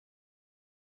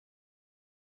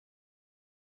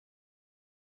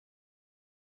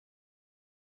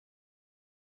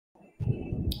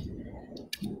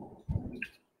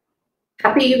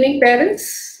Happy evening,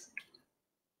 parents.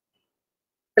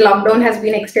 The lockdown has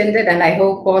been extended, and I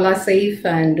hope all are safe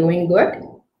and doing good.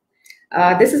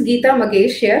 This is Geeta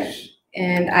Magesh here,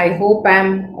 and I hope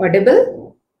I'm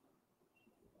audible.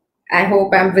 I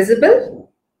hope I'm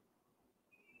visible.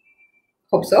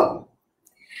 Hope so.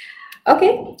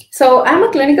 Okay, so I'm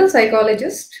a clinical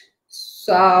psychologist.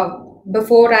 So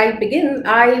before I begin,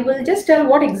 I will just tell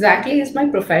what exactly is my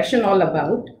profession all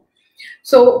about.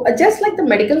 So, just like the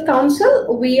Medical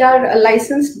Council, we are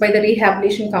licensed by the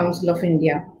Rehabilitation Council of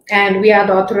India, and we are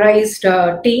the authorized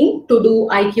team to do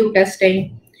IQ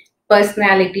testing,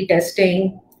 personality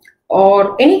testing,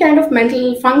 or any kind of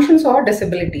mental functions or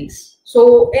disabilities.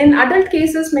 So, in adult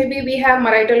cases, maybe we have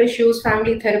marital issues,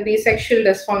 family therapy, sexual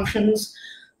dysfunctions,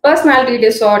 personality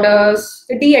disorders,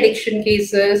 de-addiction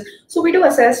cases. So, we do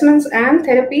assessments and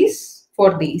therapies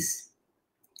for these.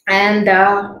 And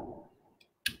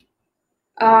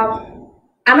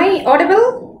am I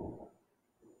audible?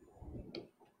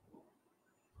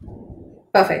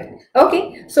 Perfect.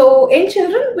 Okay. So in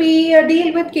children, we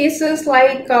deal with cases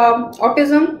like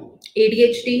autism,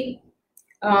 ADHD,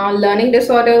 learning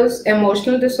disorders,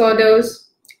 emotional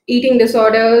disorders, eating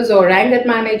disorders, or anger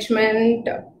management,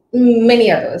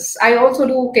 many others. I also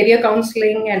do career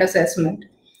counseling and assessment.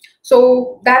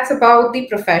 So that's about the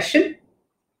profession.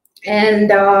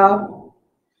 And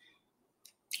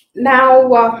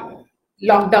now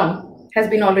lockdown has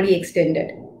been already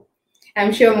extended.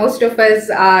 I'm sure most of us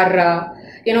are, a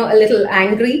little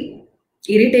angry,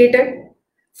 irritated,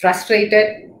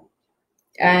 frustrated,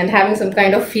 and having some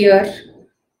kind of fear.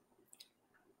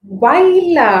 While,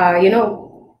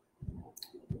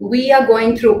 we are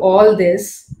going through all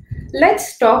this,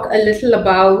 let's talk a little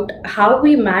about how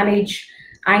we manage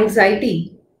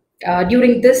anxiety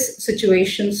during this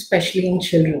situation, especially in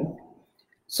children.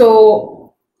 So,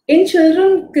 in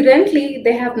children, currently,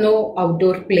 they have no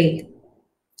outdoor play.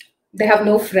 They have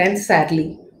no friends,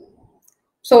 sadly.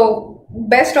 So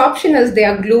best option is they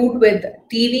are glued with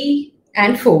TV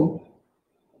and phone,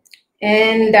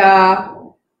 and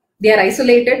they are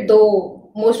isolated.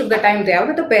 Though most of the time they are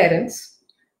with the parents,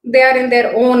 they are in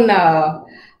their own,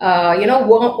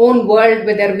 own world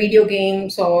with their video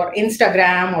games or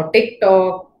Instagram or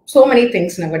TikTok. So many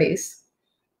things nowadays.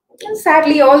 And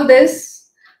sadly, all this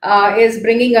is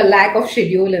bringing a lack of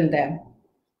schedule in them.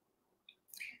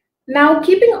 Now,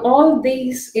 keeping all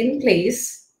these in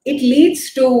place, it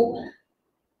leads to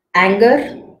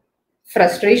anger,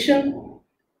 frustration,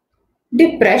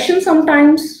 depression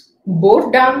sometimes,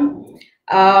 boredom,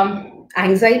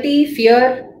 anxiety,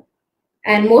 fear,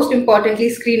 and most importantly,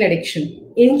 screen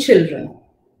addiction in children.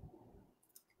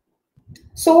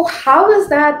 So, how is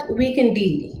that we can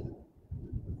deal?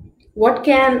 What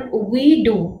can we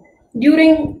do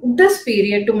during this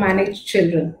period to manage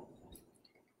children?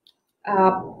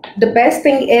 The best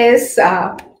thing is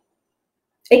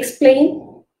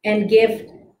explain and give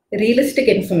realistic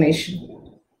information,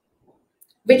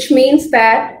 which means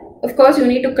that, of course, you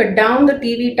need to cut down the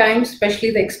TV time,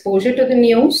 especially the exposure to the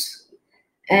news.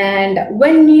 And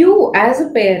when you, as a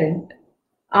parent,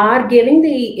 are giving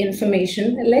the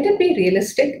information, let it be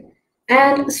realistic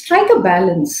and strike a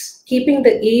balance, keeping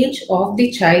the age of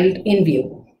the child in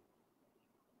view.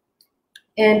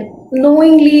 And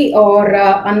knowingly or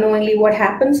unknowingly, what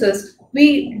happens is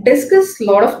we discuss a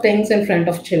lot of things in front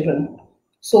of children.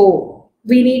 So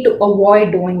we need to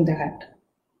avoid doing that.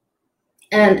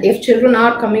 And if children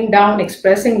are coming down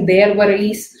expressing their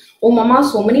worries, oh, mama,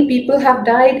 so many people have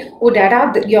died. Oh,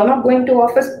 dada, you're not going to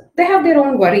office. They have their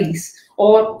own worries.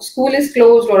 Or school is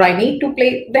closed, or I need to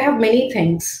play. They have many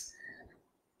things.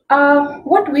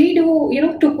 What we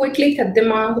do, to quickly cut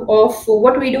them off,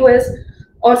 what we do is,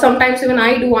 or sometimes even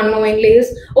I do unknowingly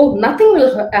is, oh, nothing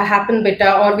will happen,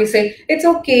 beta. Or we say, it's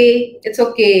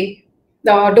okay,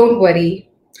 no, don't worry.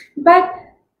 But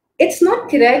it's not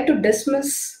correct to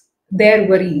dismiss their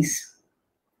worries.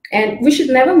 And we should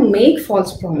never make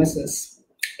false promises.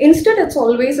 Instead, it's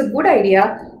always a good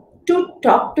idea to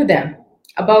talk to them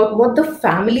about what the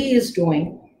family is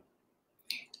doing,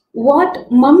 what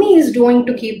mummy is doing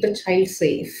to keep the child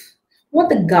safe, what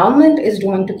the government is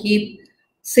doing to keep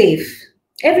safe,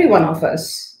 every one of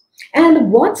us,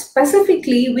 and what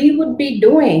specifically we would be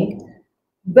doing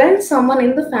when someone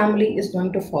in the family is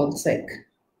going to fall sick.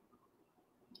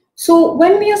 So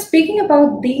when we are speaking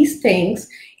about these things,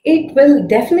 it will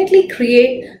definitely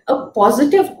create a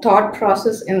positive thought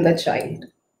process in the child.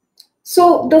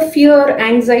 So the fear,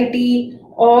 anxiety,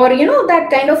 or that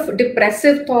kind of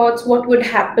depressive thoughts, what would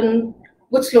happen,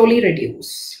 would slowly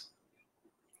reduce.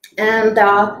 And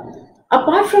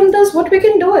apart from this, what we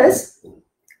can do is,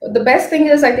 the best thing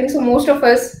is, I think so most of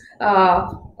us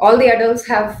all the adults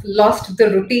have lost the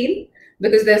routine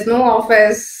because there's no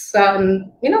office.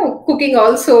 Cooking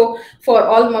also for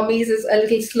all mummies is a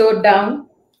little slowed down.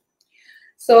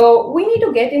 So we need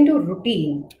to get into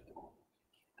routine,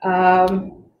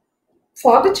 um,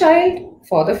 for the child,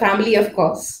 for the family, of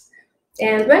course.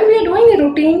 And when we are doing a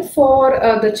routine for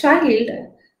the child,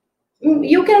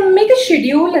 you can make a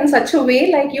schedule in such a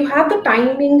way like you have the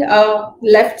timing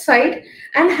left side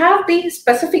and have the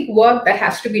specific work that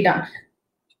has to be done,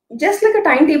 just like a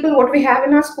timetable what we have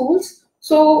in our schools.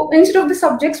 So instead of the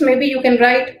subjects, maybe you can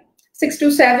write 6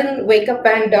 to 7 wake up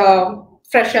and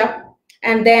fresh up,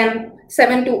 and then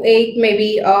 7 to 8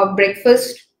 maybe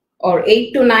breakfast, or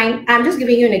 8 to 9. I'm just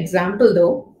giving you an example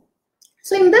though.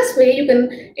 So in this way you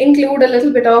can include a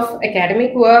little bit of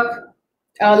academic work,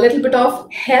 a little bit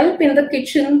of help in the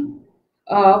kitchen,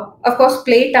 of course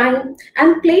playtime,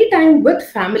 and playtime with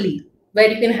family, where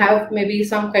you can have maybe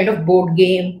some kind of board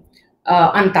game,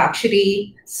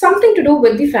 antakshari, something to do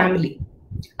with the family,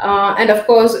 and of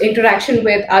course interaction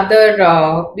with other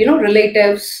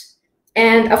relatives,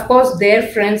 and of course their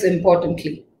friends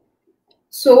importantly.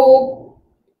 So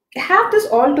have this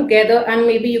all together, and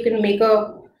maybe you can make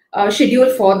a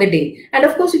schedule for the day. And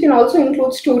of course you can also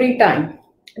include story time.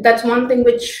 That's one thing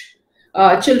which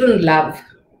children love.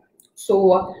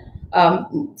 So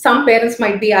some parents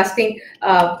might be asking,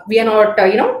 we are not,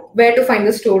 where to find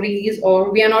the stories,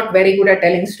 or we are not very good at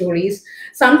telling stories.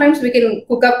 Sometimes we can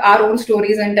cook up our own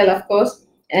stories and tell, of course.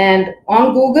 And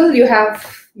on Google, you have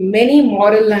many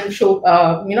moral and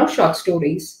short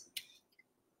stories.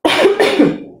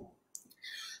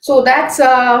 So that's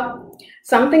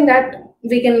something that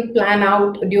we can plan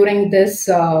out during this,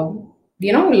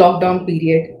 lockdown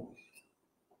period.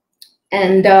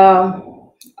 And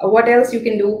what else you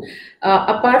can do?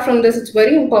 Apart from this, it's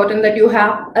very important that you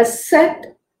have a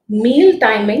set meal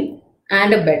timing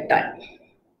and a bedtime.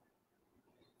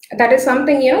 That is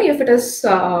something, if it is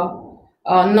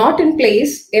not in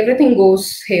place, everything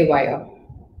goes haywire.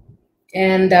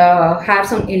 And have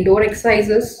some indoor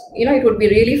exercises. It would be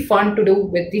really fun to do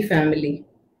with the family.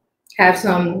 Have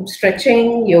some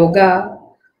stretching, yoga,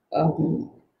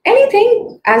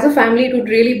 anything as a family. It would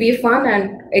really be fun,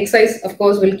 and exercise, of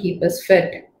course, will keep us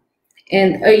fit.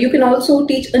 And you can also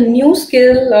teach a new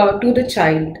skill to the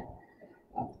child.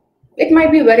 It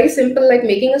might be very simple, like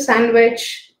making a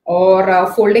sandwich,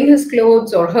 or folding his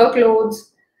clothes or her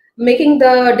clothes, making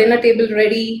the dinner table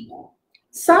ready.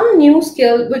 Some new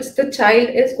skill which the child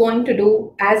is going to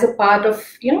do as a part of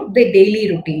their daily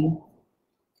routine.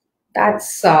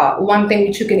 That's one thing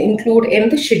which you can include in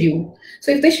the schedule.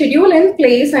 So if the schedule in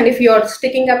place, and if you're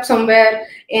sticking up somewhere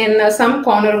in some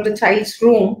corner of the child's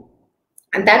room,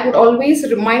 and that would always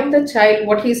remind the child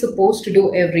what he's supposed to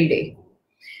do every day.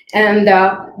 And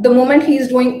the moment he's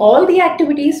doing all the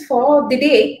activities for the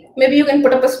day, maybe you can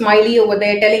put up a smiley over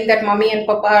there telling that mommy and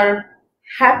papa are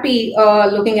happy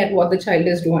looking at what the child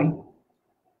is doing.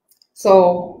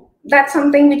 So that's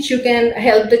something which you can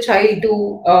help the child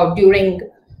do during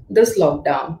this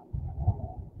lockdown.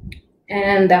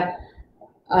 And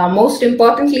most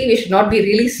importantly, we should not be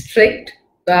really strict,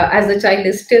 as the child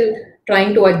is still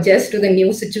trying to adjust to the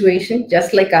new situation,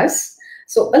 just like us.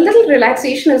 So a little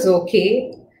relaxation is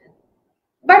okay.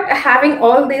 But having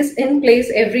all this in place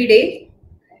every day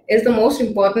is the most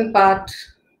important part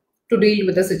to deal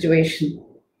with the situation.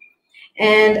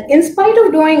 And in spite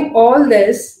of doing all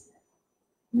this,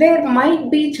 there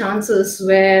might be chances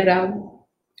where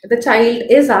the child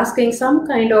is asking some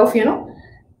kind of,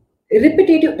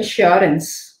 repetitive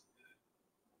assurance.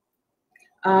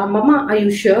 Mama, are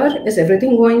you sure? Is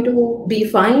everything going to be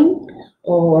fine?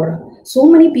 Or so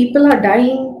many people are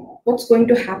dying. What's going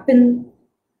to happen?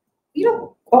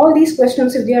 All these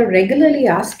questions, if they are regularly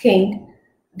asking,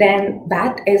 then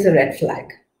that is a red flag.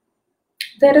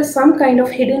 There is some kind of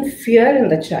hidden fear in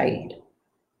the child.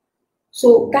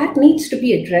 So that needs to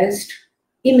be addressed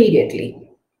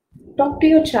immediately. Talk to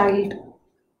your child,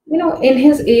 in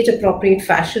his age appropriate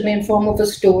fashion, in form of a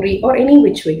story or any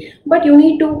which way. But you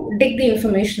need to dig the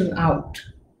information out.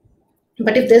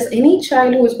 But if there's any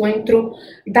child who is going through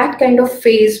that kind of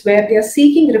phase where they are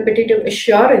seeking repetitive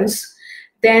assurance,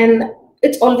 then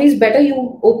it's always better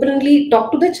you openly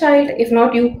talk to the child. If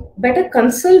not, you better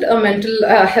consult a mental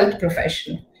health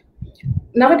professional.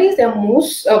 Nowadays, there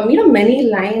are many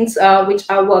lines which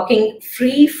are working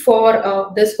free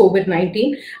for this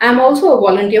COVID-19. I'm also a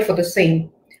volunteer for the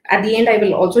same. At the end, I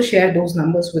will also share those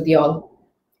numbers with you all.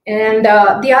 And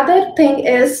the other thing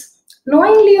is,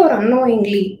 knowingly or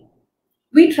unknowingly,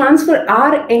 we transfer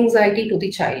our anxiety to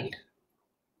the child.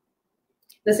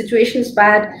 The situation is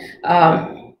bad.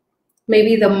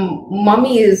 Maybe the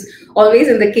mummy is always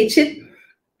in the kitchen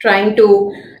trying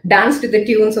to dance to the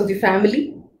tunes of the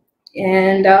family.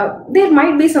 And there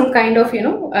might be some kind of,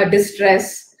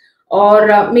 distress,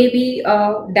 or maybe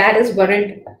dad is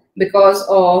worried because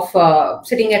of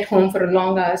sitting at home for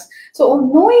long hours. So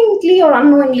knowingly or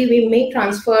unknowingly, we may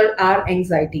transfer our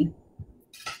anxiety.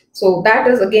 So that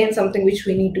is again something which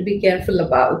we need to be careful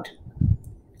about.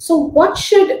 So what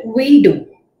should we do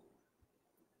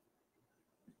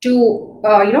to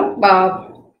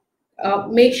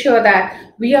make sure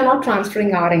that we are not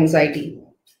transferring our anxiety?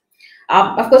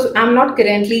 Of course, I'm not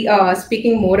currently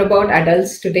speaking more about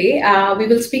adults today. We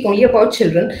will speak only about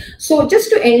children. So just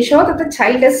to ensure that the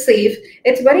child is safe,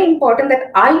 it's very important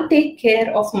that I take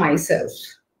care of myself.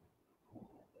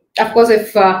 Of course,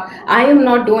 if I am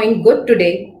not doing good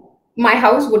today, my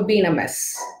house would be in a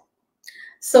mess.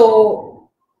 So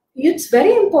it's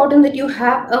very important that you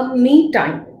have a me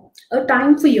time, a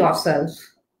time for yourself,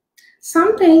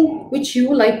 something which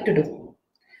you like to do.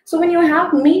 So when you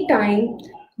have me time,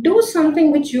 do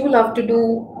something which you love to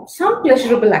do, some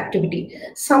pleasurable activity.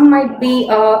 Some might be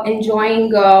enjoying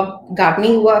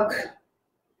gardening work,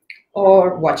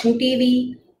 or watching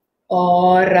TV,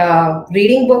 or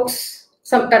reading books.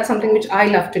 That's something which I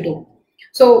love to do.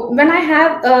 So when I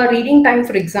have reading time,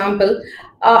 for example,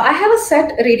 I have a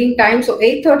set reading time. So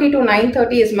 8:30 to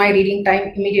 9:30 is my reading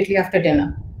time immediately after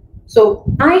dinner. So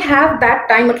I have that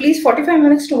time, at least 45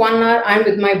 minutes to 1 hour, I'm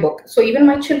with my book. So even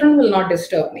my children will not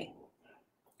disturb me.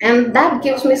 And that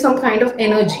gives me some kind of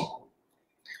energy.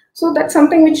 So that's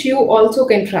something which you also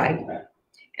can try.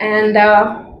 And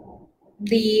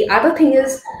the other thing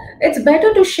is, it's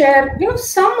better to share,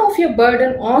 some of your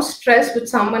burden or stress with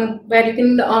someone where you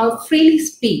can freely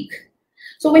speak.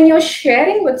 So when you're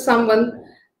sharing with someone,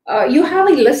 you have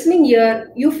a listening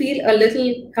ear, you feel a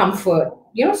little comfort,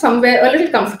 somewhere a little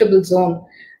comfortable zone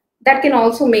that can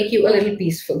also make you a little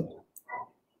peaceful.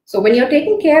 So when you're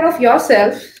taking care of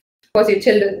yourself, of course,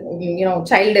 your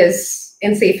child is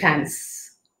in safe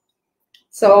hands.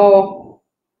 So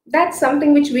that's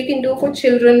something which we can do for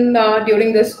children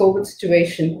during this COVID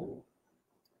situation.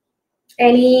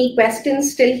 Any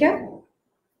questions still here?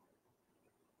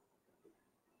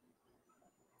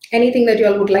 Anything that you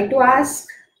all would like to ask?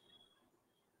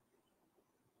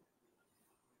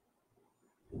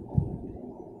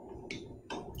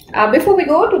 Before we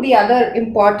go to the other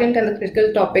important and the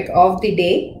critical topic of the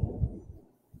day,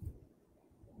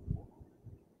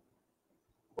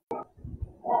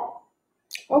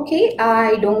 okay,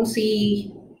 I don't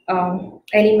see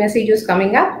any messages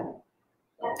coming up.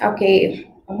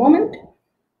 Okay, a moment.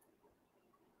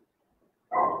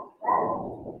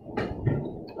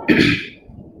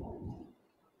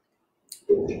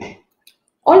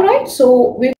 All right,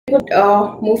 so we would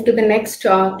move to the next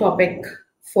topic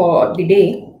for the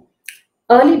day: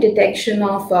 early detection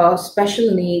of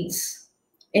special needs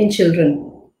in children.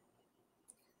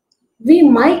 We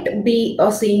might be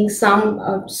seeing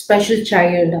some special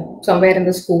child somewhere in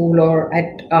the school or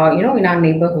at in our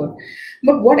neighborhood,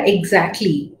 but what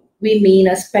exactly we mean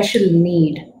a special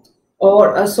need,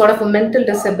 or a sort of a mental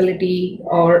disability,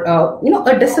 or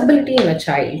a disability in a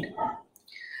child?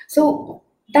 So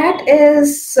that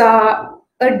is a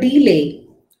delay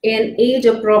in age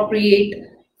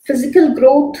appropriate physical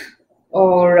growth,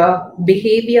 or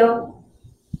behavior.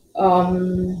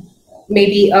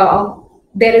 Maybe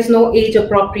there is no age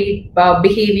appropriate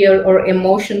behavior or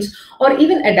emotions, or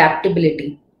even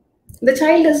adaptability. The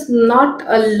child has not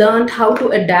learned how to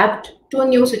adapt to a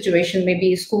new situation,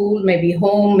 maybe school, maybe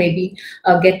home, maybe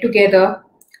get together.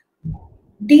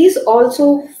 These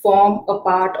also form a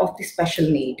part of the special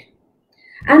need.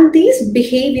 And these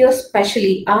behaviors,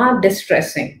 especially, are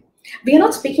distressing. We are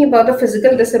not speaking about the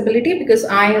physical disability because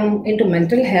I am into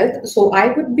mental health. So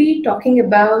I would be talking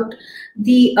about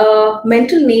the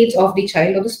mental needs of the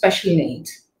child, or the special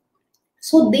needs.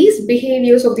 So these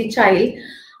behaviors of the child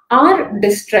are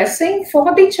distressing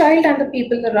for the child and the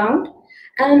people around,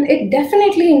 and it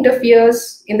definitely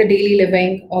interferes in the daily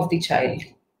living of the child.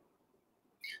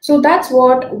 So that's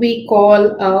what we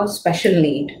call a special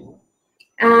need.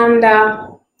 And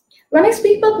when I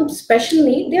speak about special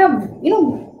need, there are,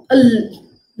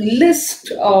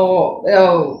 list,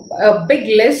 a big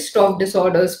list of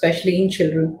disorders, especially in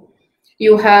children.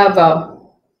 You have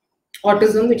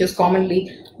autism, which is commonly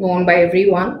known by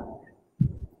everyone.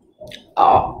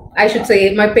 I should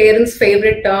say my parents'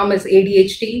 favorite term is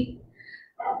ADHD.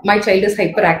 My child is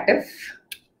hyperactive.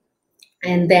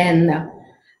 And then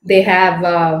they have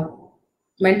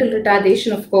mental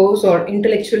retardation, of course, or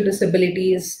intellectual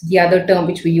disability is the other term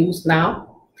which we use now.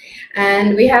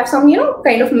 And we have some,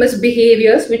 kind of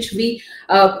misbehaviors, which we,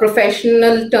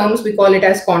 professional terms, we call it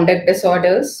as conduct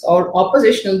disorders or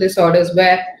oppositional disorders,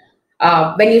 where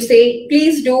when you say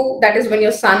please do, that is when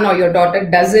your son or your daughter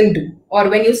doesn't do, or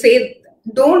when you say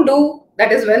don't do,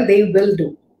 that is when they will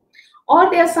do. Or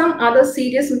there are some other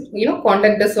serious,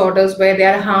 conduct disorders where they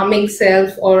are harming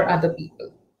self or other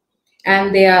people,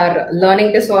 and they are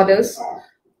learning disorders.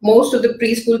 Most of the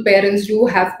preschool parents do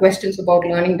have questions about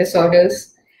learning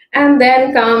disorders. And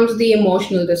then comes the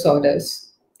emotional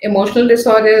disorders. Emotional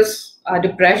disorders are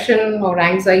depression or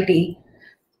anxiety.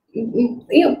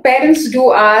 Parents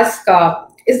do ask,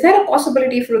 is there a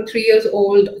possibility for a 3 years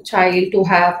old child to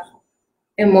have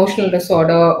emotional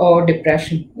disorder or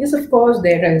depression? Yes, of course,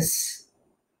 there is.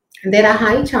 There are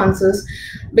high chances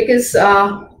because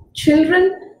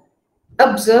children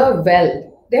observe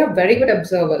well. They are very good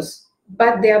observers,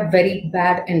 but they are very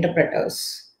bad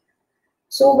interpreters.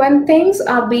 So when things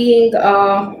are being,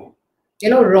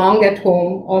 wrong at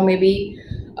home, or maybe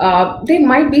there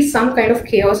might be some kind of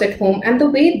chaos at home, and the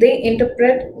way they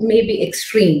interpret may be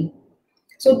extreme.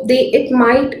 So it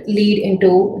might lead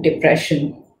into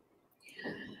depression.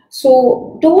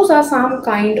 So those are some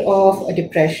kind of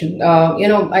depression,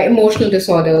 emotional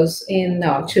disorders in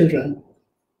children.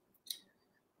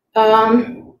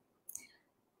 Um,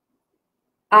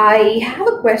 I have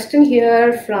a question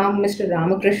here from Mr.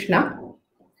 Ramakrishna.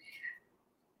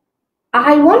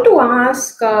 I want to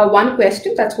ask one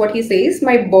question. That's what he says.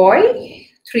 My boy,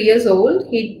 3 years old,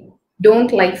 he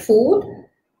don't like food.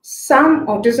 Some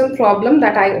autism problem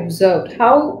that I observed.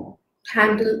 How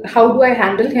do I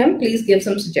handle him? Please give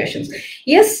some suggestions.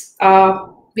 Yes,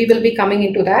 we will be coming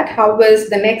into that. How was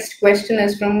the next question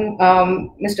is from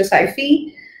Mr.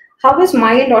 Saifi. How is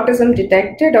mild autism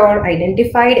detected or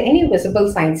identified? Any visible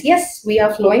signs? Yes, we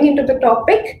are flowing into the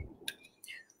topic.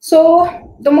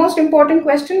 So the most important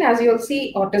question, as you'll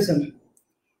see, autism.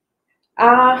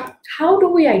 How do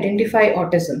we identify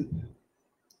autism?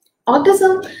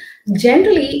 Autism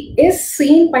generally is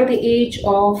seen by the age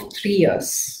of 3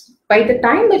 years. By the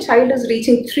time the child is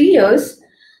reaching 3 years,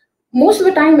 most of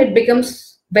the time it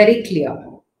becomes very clear.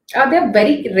 There are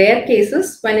very rare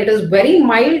cases when it is very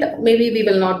mild, maybe we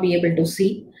will not be able to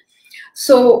see.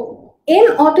 So in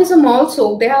autism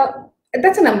also,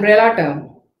 that's an umbrella term.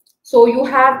 So you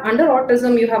have under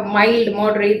autism, you have mild,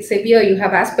 moderate, severe, you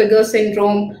have Asperger's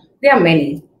syndrome. There are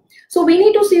many. So we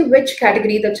need to see which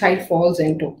category the child falls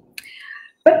into.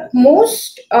 But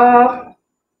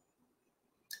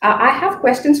I have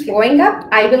questions flowing up.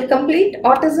 I will complete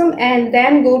autism and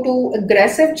then go to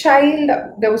aggressive child.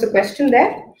 There was a question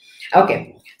there.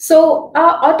 Okay. So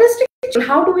autistic,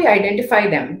 how do we identify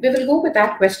them? We will go with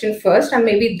that question first, and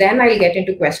maybe then I'll get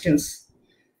into questions.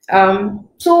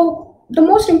 So the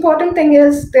most important thing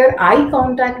is their eye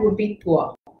contact would be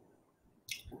poor.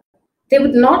 They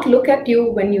would not look at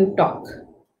you when you talk,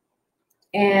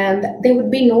 and there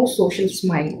would be no social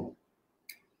smile.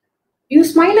 You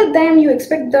smile at them, you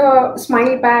expect the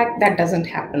smile back, that doesn't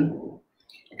happen.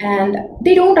 And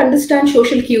they don't understand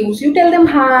social cues. You tell them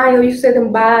hi or you say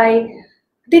them bye,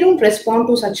 they don't respond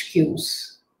to such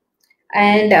cues.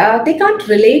 And they can't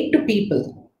relate to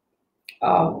people.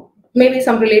 Maybe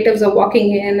some relatives are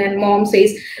walking in and mom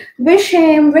says, wish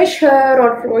him, wish her,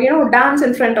 or dance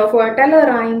in front of her, tell her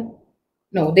rhyme.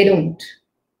 No, they don't.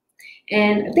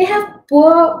 And they have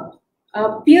poor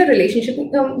peer relationship,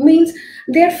 means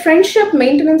their friendship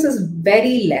maintenance is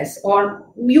very less, or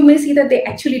you may see that they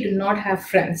actually do not have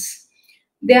friends.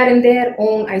 They are in their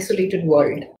own isolated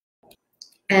world.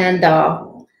 And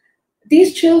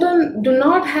these children do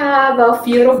not have a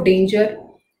fear of danger.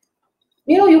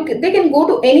 They can go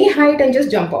to any height and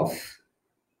just jump off,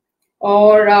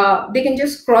 or they can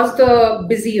just cross the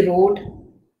busy road.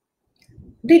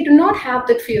 They do not have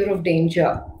that fear of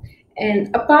danger.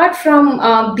 And apart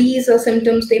from these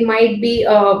symptoms, they might be,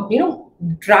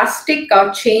 drastic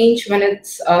change when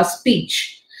it's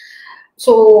speech.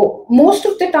 So most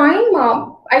of the time,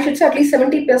 I should say at least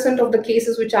 70% of the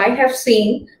cases which I have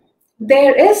seen,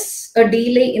 there is a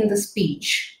delay in the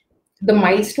speech. The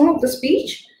milestone of the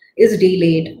speech is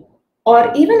delayed,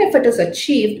 or even if it is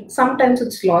achieved, sometimes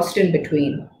it's lost in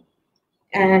between.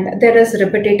 And there is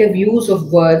repetitive use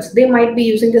of words. They might be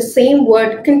using the same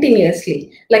word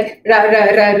continuously, like ra ra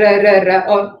ra ra ra ra,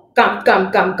 or come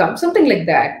come come come, something like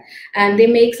that. And they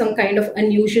make some kind of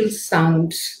unusual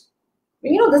sounds.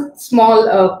 The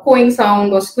small cooing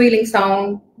sound or squealing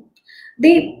sound.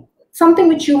 Something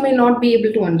which you may not be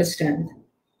able to understand.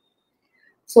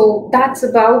 So that's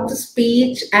about the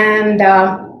speech. And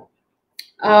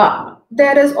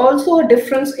there is also a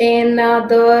difference in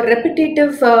the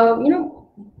repetitive,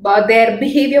 their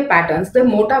behavior patterns, the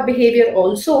motor behavior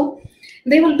also,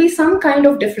 there will be some kind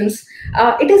of difference.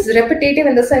 It is repetitive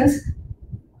in the sense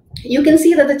you can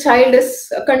see that the child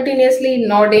is continuously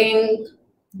nodding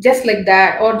just like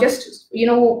that, or just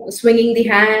swinging the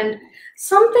hand,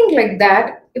 something like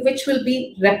that, which will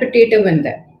be repetitive in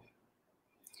them.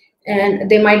 And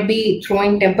they might be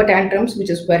throwing temper tantrums, which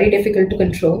is very difficult to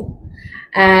control.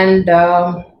 And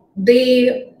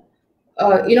they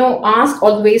ask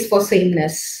always for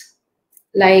sameness.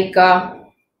 Like,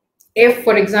 if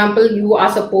for example you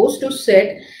are supposed to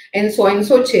sit in so and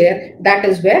so chair, that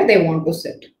is where they want to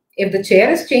sit. If the chair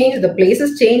is changed, the place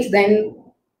is changed, then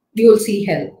you will see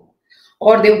hell.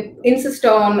 Or they insist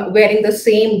on wearing the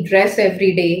same dress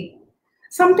every day,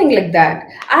 something like that.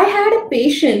 I had a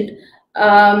patient,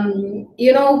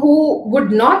 who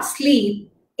would not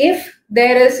sleep if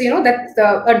there is,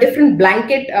 that a different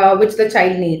blanket which the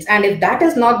child needs, and if that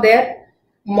is not there,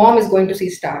 mom is going to see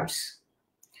stars.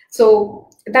 So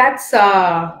that's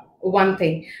one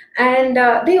thing. And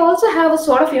they also have a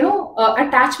sort of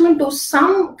attachment to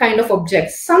some kind of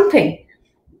objects, something.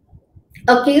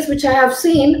 A case which I have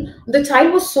seen, the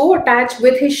child was so attached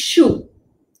with his shoe.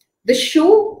 The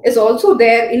shoe is also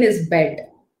there in his bed.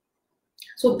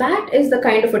 So that is the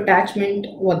kind of attachment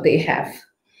what they have.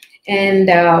 And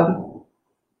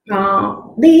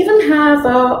they even have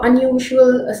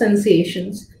unusual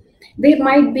sensations. There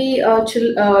might be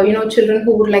children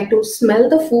who would like to smell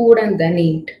the food and then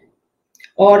eat,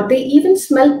 or they even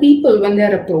smell people when they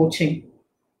are approaching.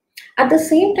 At the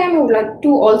same time, I would like to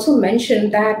also mention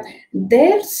that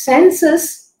their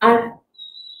senses are,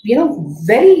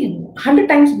 very 100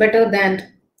 times better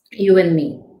than you and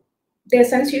me. Their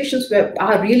sensations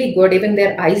are really good. Even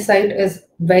their eyesight is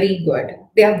very good.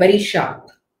 They are very sharp.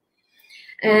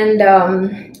 And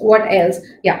what else?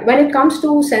 Yeah, when it comes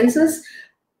to senses,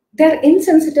 they're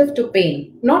insensitive to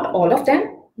pain. Not all of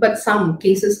them, but some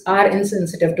cases are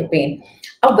insensitive to pain.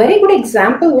 A very good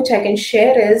example which I can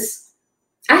share is,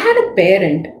 I had a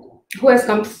parent who has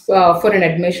come for an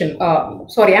admission.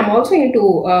 Sorry, I'm also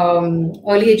into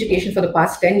early education for the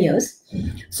past 10 years.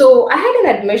 So I had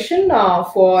an admission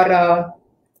for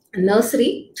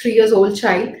nursery, 3 years old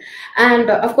child. And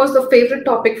of course, the favorite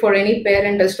topic for any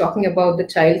parent is talking about the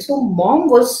child. So mom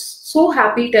was so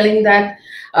happy telling that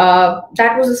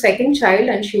that was the second child,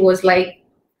 and she was like,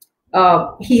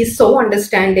 he is so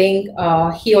understanding.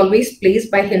 He always plays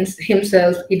by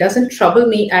himself. He doesn't trouble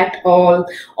me at all.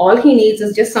 All he needs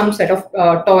is just some set of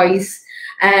toys.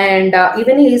 And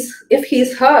even if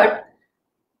he's hurt,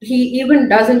 he even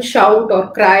doesn't shout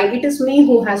or cry. It is me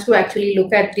who has to actually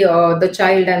look at the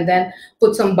child and then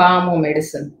put some balm or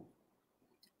medicine.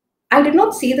 I did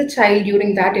not see the child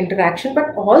during that interaction,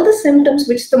 but all the symptoms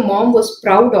which the mom was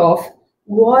proud of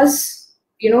was,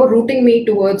 rooting me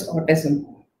towards autism.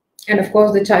 And of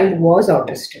course, the child was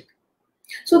autistic.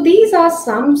 So these are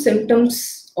some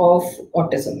symptoms of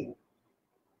autism.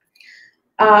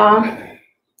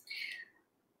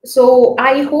 So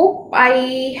I hope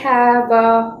I have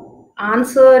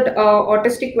answered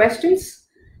autistic questions.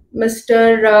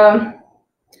 Mr.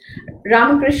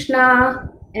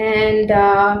 Ramakrishna and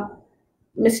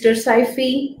Mr.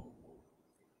 Saifi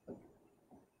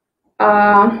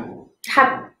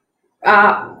have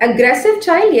aggressive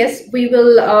child. Yes, we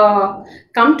will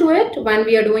come to it when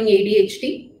we are doing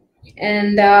ADHD.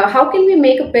 And how can we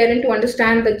make a parent to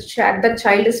understand that the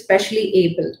child is specially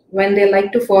able when they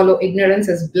like to follow ignorance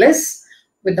as bliss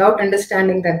without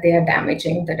understanding that they are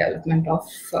damaging the development of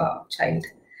child?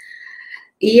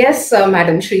 Yes,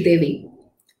 Madam Devi.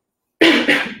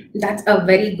 That's a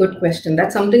very good question.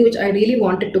 That's something which I really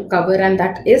wanted to cover, and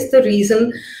that is the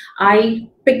reason I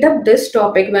picked up this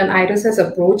topic when Iris has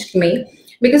approached me.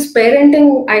 Because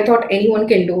parenting, I thought anyone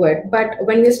can do it. But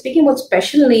when we're speaking about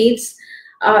special needs,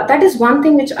 that is one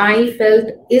thing which I felt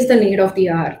is the need of the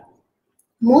hour.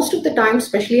 Most of the time,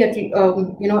 especially at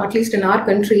least in our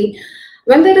country,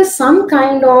 when there is some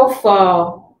kind of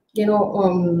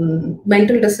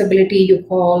mental disability you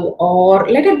call, or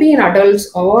let it be in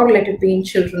adults or let it be in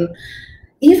children,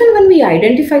 even when we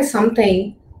identify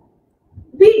something,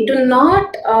 we do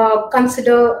not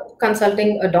consider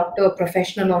consulting a doctor, a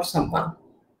professional, or someone.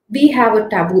 We have a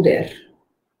taboo there,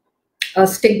 a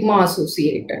stigma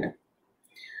associated.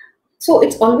 So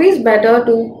it's always better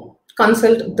to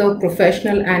consult the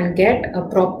professional and get a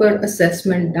proper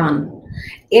assessment done.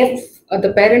 If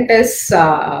the parent is,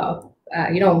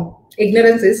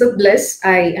 ignorance is a bliss,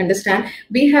 I understand.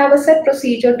 We have a set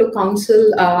procedure to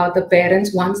counsel the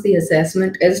parents once the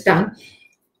assessment is done.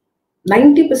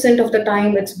 90% of the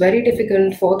time, it's very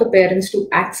difficult for the parents to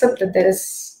accept that there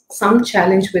is some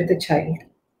challenge with the child.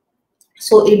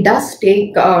 So it does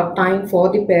take time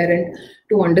for the parent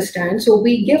to understand. So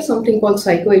we give something called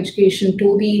psychoeducation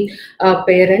to the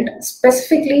parent,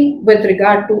 specifically with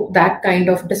regard to that kind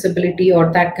of disability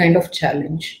or that kind of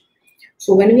challenge.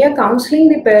 So when we are counseling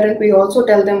the parent, we also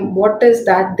tell them what is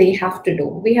that they have to do.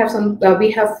 We have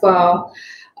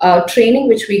training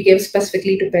which we give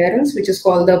specifically to parents, which is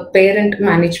called the parent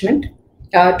management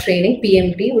training,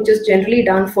 PMT, which is generally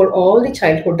done for all the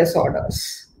childhood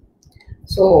disorders.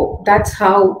 So that's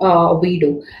how we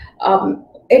do.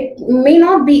 It may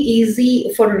not be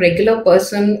easy for a regular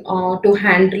person to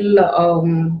handle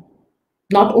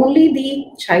not only the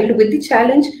child with the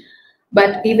challenge,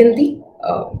 but even the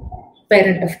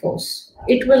parent, of course.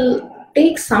 It will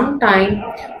take some time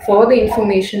for the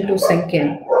information to sink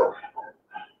in.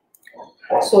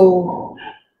 So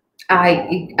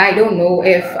I don't know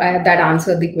if that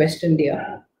answered the question,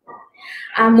 dear.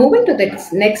 I'm moving to the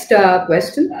next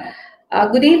question.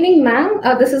 Good evening, ma'am.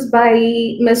 This is by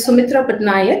Ms. Sumitra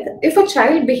Patnaik. If a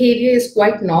child behavior is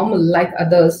quite normal like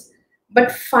others,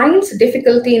 but finds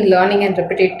difficulty in learning and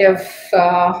repetitive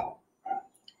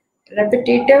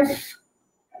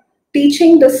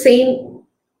teaching the same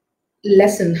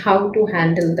lesson, how to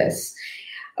handle this?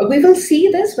 We will see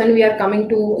this when we are coming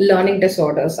to learning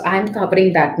disorders. I'm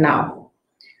covering that now.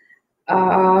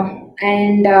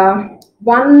 And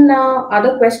one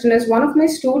other question is, one of my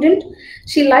student,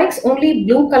 she likes only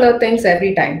blue color things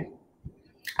every time.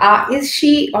 Is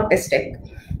she autistic?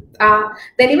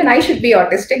 Then even I should be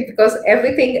autistic, because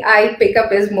everything I pick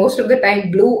up is most of the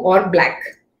time blue or black.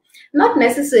 Not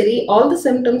necessary. All the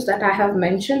symptoms that I have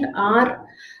mentioned are,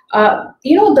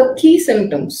 the key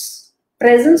symptoms.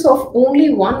 Presence of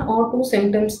only one or two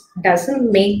symptoms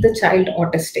doesn't make the child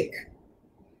autistic.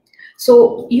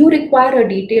 So you require a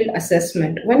detailed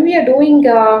assessment. When we are doing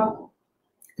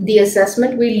the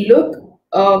assessment, we look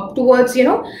towards,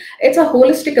 it's a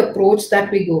holistic approach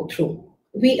that we go through.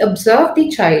 We observe the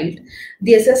child.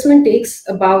 The assessment takes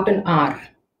about an hour.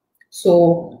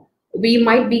 So we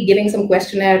might be giving some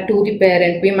questionnaire to the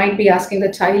parent. We might be asking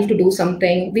the child to do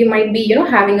something. We might be,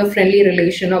 having a friendly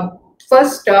relation, or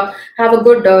first have a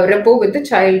good rapport with the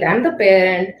child and the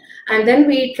parent, and then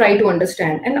we try to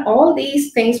understand. And all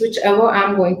these things, whichever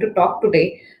I'm going to talk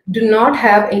today, do not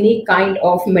have any kind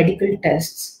of medical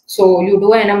tests. So you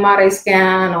do an MRI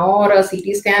scan or a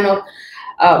CT scan, or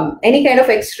any kind of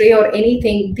X-ray or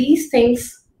anything. These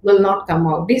things will not come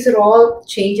out. These are all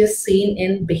changes seen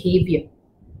in behavior.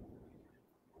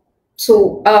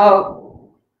 So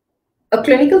a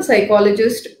clinical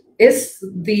psychologist is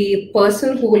the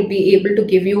person who will be able to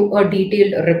give you a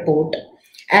detailed report.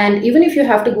 And even if you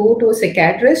have to go to a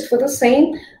psychiatrist for the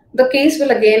same, the case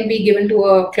will again be given to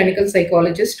a clinical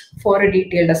psychologist for a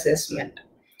detailed assessment.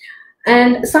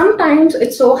 And sometimes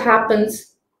it so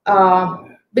happens,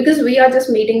 because we are just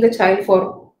meeting the child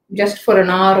for an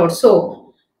hour or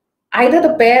so, either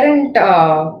the parent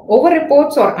over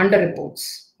reports or under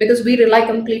reports, because we rely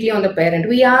completely on the parent.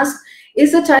 We ask,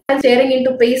 is the child staring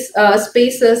into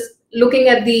spaces, looking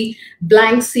at the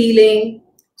blank ceiling?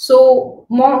 So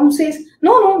mom says,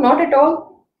 no, not at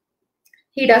all.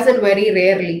 He does it very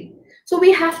rarely. So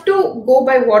we have to go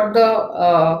by what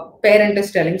the parent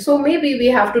is telling. So maybe we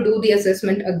have to do the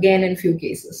assessment again in few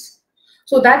cases.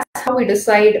 So that's how we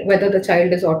decide whether the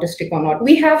child is autistic or not.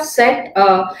 We have set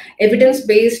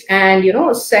evidence-based and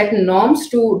set norms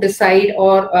to decide,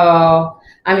 or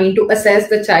to assess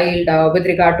the child with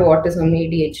regard to autism,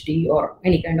 ADHD, or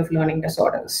any kind of learning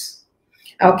disorders.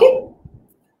 Okay.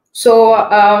 So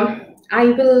I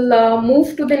will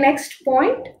move to the next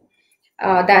point.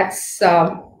 That's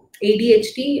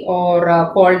ADHD,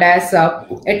 or called as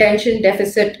attention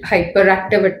deficit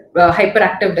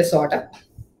hyperactive disorder.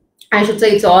 I should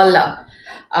say it's all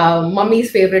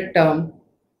mummy's favorite term.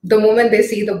 The moment they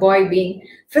see the boy being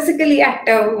physically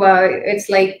active, it's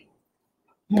like,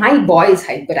 my boy is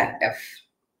hyperactive.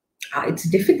 It's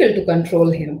difficult to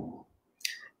control him.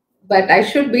 But I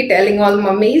should be telling all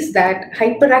mummies that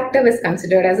hyperactive is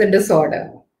considered as a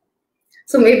disorder.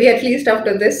 So maybe at least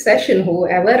after this session,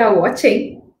 whoever are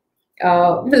watching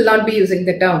will not be using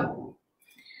the term.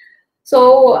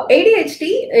 So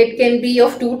ADHD, it can be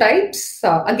of two types.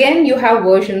 Again, you have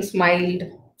versions: mild,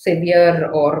 severe,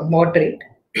 or moderate.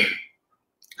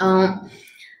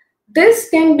 This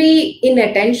can be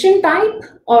inattention type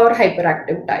or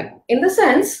hyperactive type. In the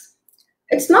sense,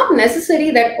 it's not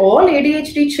necessary that all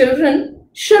ADHD children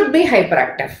should be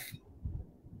hyperactive.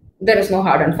 There is no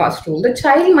hard and fast rule. The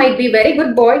child might be a very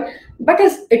good boy, but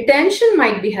his attention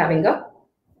might be having a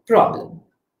problem.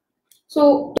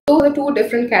 So those are two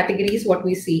different categories what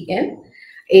we see in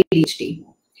ADHD.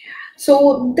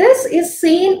 So this is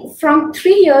seen from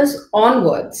 3 years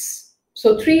onwards.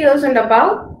 So 3 years and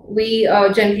above, we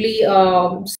generally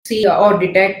see or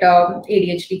detect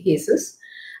ADHD cases,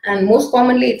 and most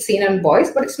commonly it's seen in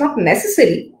boys, but it's not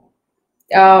necessary.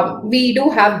 We do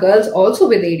have girls also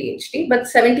with ADHD, but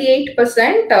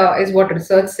 78% is what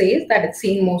research says that it's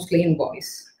seen mostly in boys.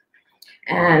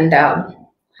 And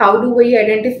how do we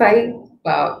identify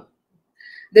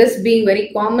this being very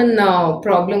common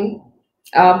problem?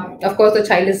 Of course, the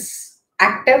child is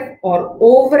active or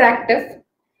overactive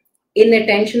in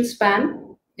attention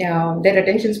span. Their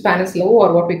attention span is low,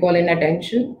 or what we call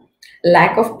inattention.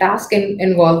 Lack of task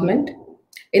involvement,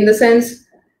 in the sense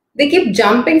they keep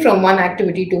jumping from one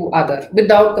activity to other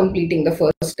without completing the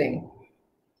first thing.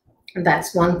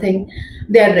 That's one thing.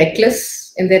 They are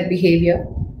reckless in their behavior.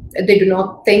 They do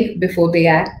not think before they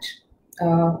act.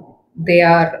 Uh, they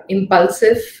are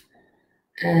impulsive,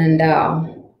 and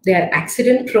they are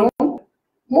accident prone.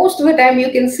 Most of the time,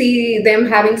 you can see them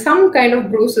having some kind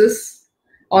of bruises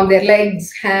on their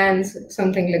legs, hands,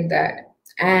 something like that.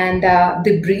 And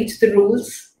they breach the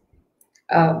rules.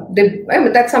 I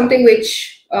mean, that's something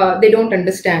which they don't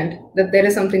understand, that there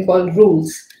is something called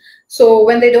rules. So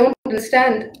when they don't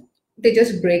understand, they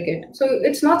just break it. So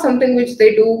it's not something which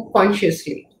they do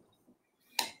consciously.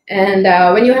 And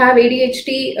when you have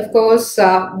ADHD, of course,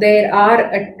 there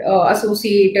are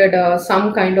associated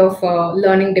some kind of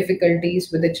learning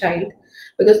difficulties with the child,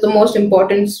 because the most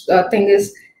important thing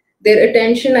is their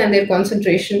attention and their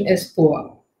concentration is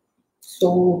poor.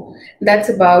 So that's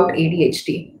about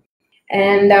ADHD.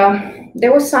 And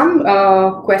there was some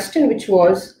question which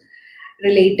was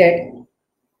related.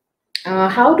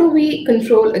 How do we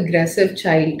control aggressive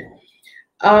child?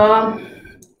 Uh,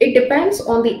 it depends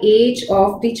on the age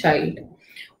of the child.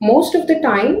 Most of the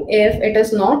time, if it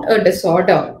is not a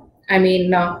disorder, I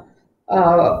mean,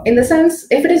 in the sense,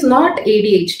 if it is not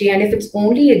ADHD and if it's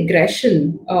only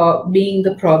aggression being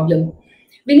the problem,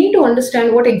 we need to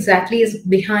understand what exactly is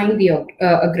behind the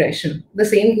aggression. The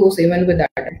same goes even with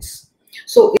adults.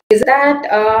 So, is that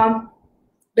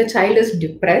the child is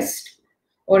depressed,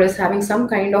 or is having some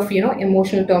kind of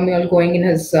emotional turmoil going in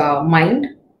his mind,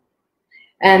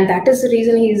 and that is the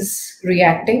reason he's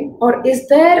reacting? Or is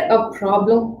there a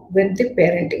problem with the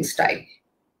parenting style?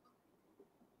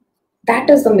 That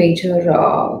is the major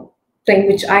thing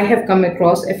which I have come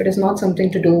across, if it is not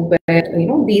something to do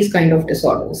with these kind of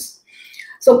disorders.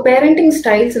 So parenting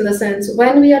styles, in the sense,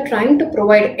 when we are trying to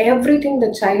provide everything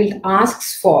the child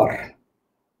asks for,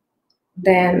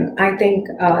 then I think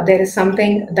there is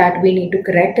something that we need to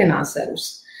correct in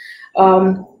ourselves.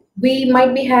 We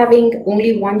might be having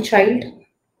only one child,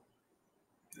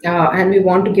 and we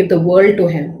want to give the world to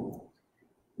him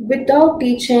without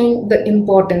teaching the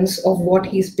importance of what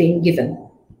he's being given.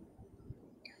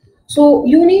 So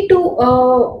you need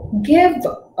to give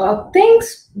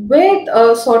things with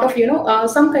sort of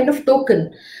some kind of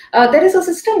token. There is a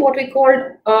system what we call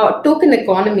token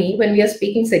economy when we are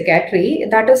speaking psychiatry.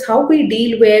 That is how we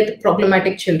deal with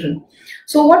problematic children.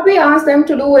 So what we ask them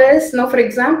to do is, now for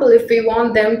example, if we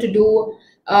want them to do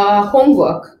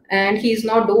homework and he's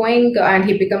not doing, and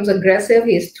he becomes aggressive,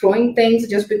 he's throwing things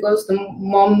just because the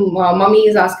mummy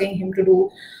is asking him to do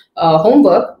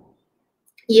homework,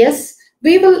 yes,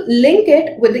 we will link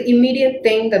it with the immediate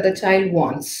thing that the child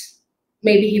wants.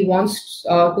 Maybe he wants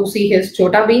to see his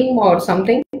Chota Beam or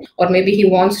something, or maybe he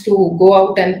wants to go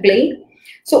out and play.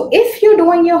 So if you're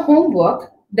doing your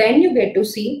homework, then you get to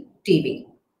see TV.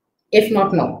 If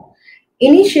not, no.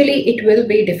 Initially, it will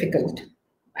be difficult.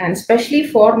 And especially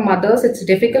for mothers, it's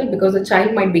difficult because the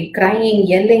child might be crying,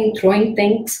 yelling, throwing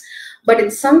things. But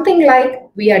it's something like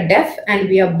we are deaf and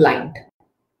we are blind.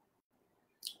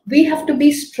 We have to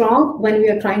be strong when we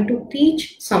are trying to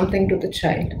teach something to the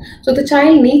child. So the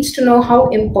child needs to know how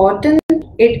important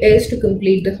it is to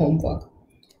complete the homework.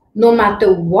 No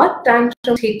matter what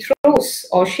tantrums he throws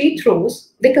or she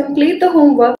throws, they complete the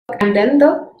homework, and then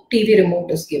the TV remote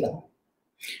is given.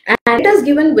 And it is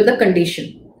given with a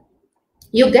condition.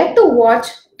 You get to watch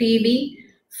TV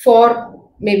for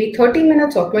maybe 30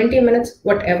 minutes or 20 minutes,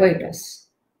 whatever it is.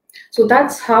 So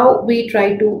that's how we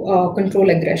try to control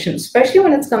aggression. Especially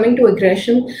when it's coming to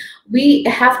aggression, we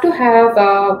have to have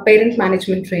parent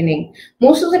management training.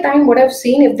 Most of the time, what I've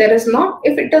seen, if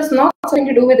it does not something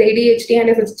to do with ADHD, and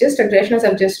if it's just aggression, as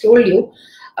I've just told you,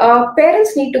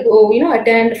 parents need to go,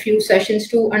 attend a few sessions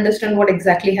to understand what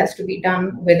exactly has to be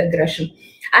done with aggression.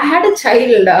 I had a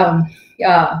child.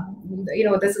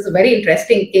 This is a very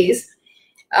interesting case.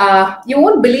 You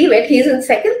won't believe it. He's in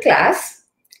second class,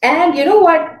 and you know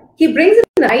what? He brings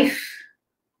a knife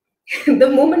the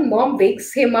moment mom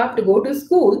wakes him up to go to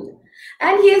school,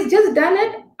 and he has just done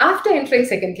it after entering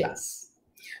second class.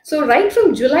 So right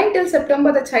from July till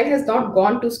September, the child has not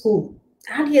gone to school.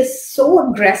 And he is so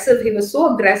aggressive. He was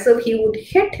so aggressive. He would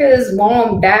hit his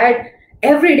mom, dad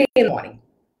every day in the morning.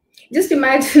 Just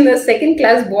imagine a second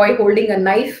class boy holding a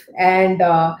knife and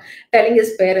telling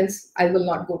his parents, I will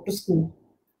not go to school.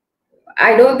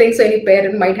 I don't think so any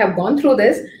parent might have gone through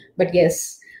this, but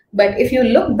yes. But if you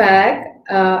look back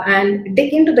and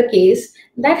dig into the case,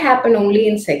 that happened only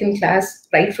in second class,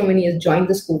 right from when he has joined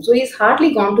the school. So he's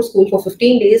hardly gone to school for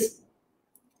 15 days,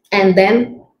 and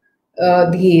then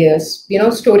the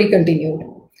story continued.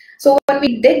 So when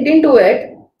we digged into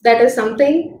it, that is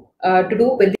something to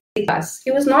do with the class.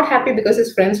 He was not happy because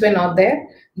his friends were not there.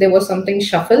 There was something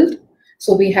shuffled.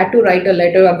 So we had to write a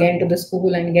letter again to the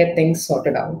school and get things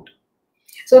sorted out.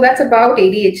 So that's about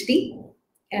ADHD.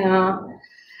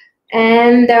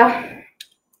 And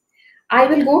I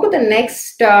will go to the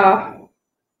next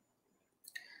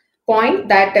point,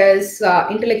 that is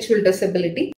intellectual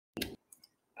disability.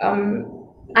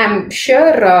 I'm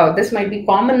sure this might be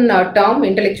common term,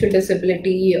 intellectual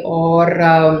disability or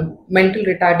mental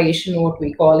retardation, what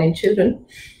we call in children.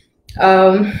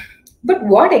 But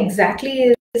what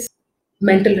exactly is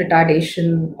mental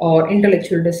retardation or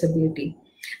intellectual disability?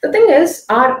 The thing is,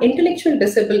 our intellectual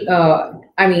disability,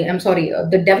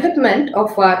 the development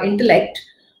of our intellect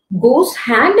goes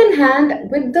hand in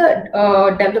hand with the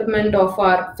development of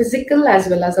our physical as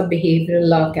well as our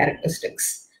behavioral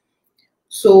characteristics.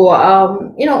 So,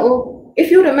 if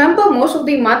you remember, most of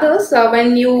the mothers,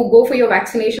 when you go for your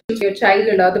vaccinations for your child,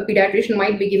 the pediatrician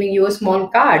might be giving you a small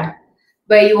card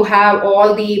where you have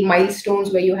all the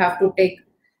milestones where you have to take,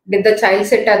 did the child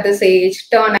sit at this age,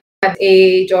 turn at this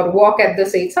age, or walk at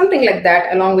this age, something like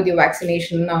that, along with your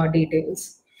vaccination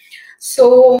details.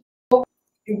 So,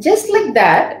 just like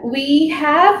that, we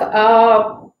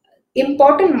have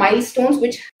important milestones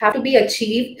which have to be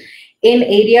achieved in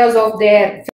areas of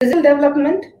their physical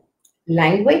development,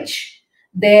 language,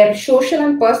 their social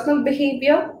and personal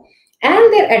behavior,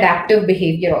 and their adaptive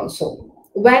behavior also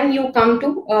when you come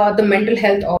to the mental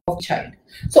health of the child.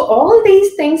 So all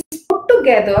these things put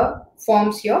together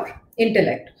forms your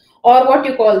intellect, or what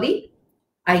you call the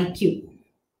IQ.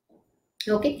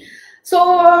 Okay.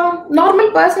 So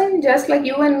normal person, just like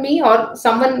you and me, or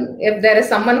someone, if there is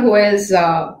someone who is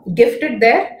gifted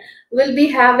there, will be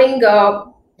having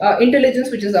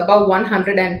intelligence which is above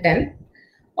 110,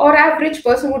 or average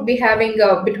person would be having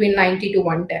between 90 to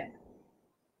 110.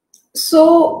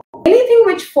 So anything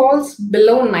which falls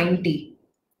below 90,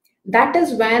 that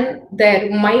is when there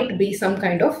might be some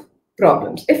kind of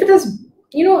problems. If it is,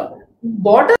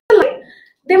 borderline,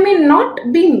 there may not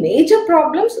be major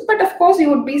problems, but of course you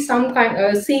would be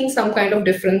seeing some kind of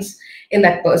difference in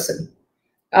that person.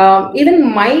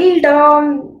 Even mild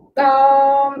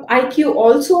IQ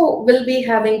also will be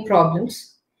having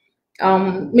problems.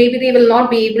 Maybe they will not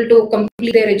be able to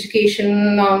complete their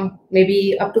education.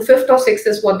 Maybe up to fifth or sixth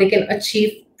is what they can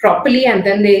achieve properly, and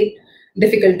then the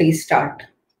difficulties start.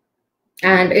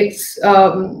 And it's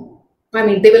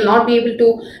they will not be able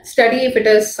to study if it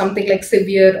is something like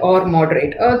severe or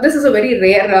moderate. This is a very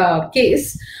rare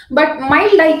case, but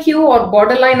mild IQ or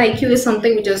borderline IQ is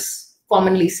something which is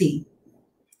commonly seen.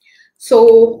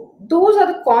 So those are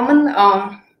the common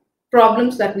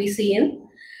problems that we see in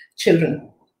children.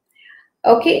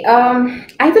 Okay,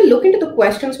 I will look into the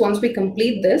questions once we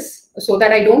complete this so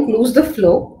that I don't lose the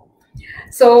flow.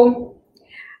 So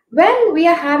when we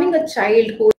are having a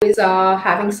child who is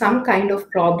having some kind of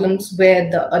problems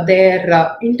with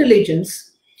their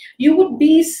intelligence, you would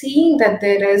be seeing that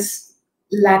there is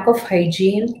lack of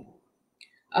hygiene.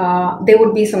 There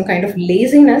would be some kind of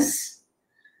laziness.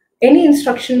 Any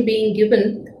instruction being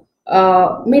given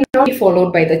may not be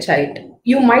followed by the child.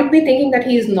 You might be thinking that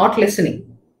he is not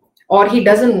listening or he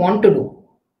doesn't want to do.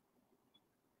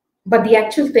 But the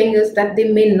actual thing is that they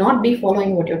may not be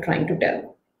following what you're trying to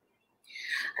tell.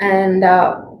 And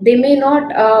they may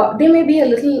be a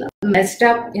little messed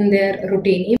up in their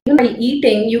routine. Even while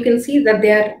eating, you can see that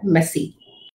they are messy.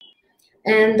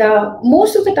 And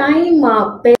most of the time,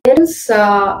 parents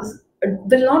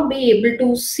will not be able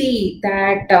to see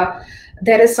that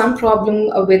there is some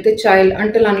problem with the child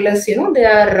unless they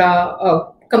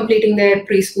are completing their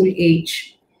preschool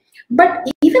age. But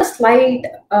even a slight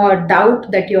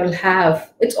doubt that you'll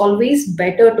have, it's always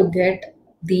better to get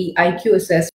the IQ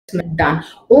assessment done,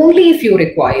 only if you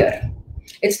require.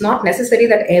 It's not necessary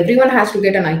that everyone has to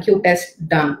get an IQ test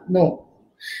done. No.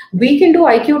 We can do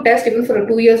IQ test even for a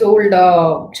 2-year-old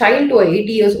child to a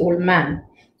 80-year-old man.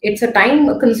 It's a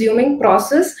time-consuming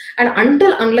process, and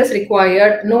unless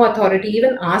required, no authority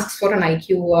even asks for an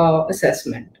IQ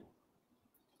assessment.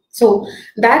 So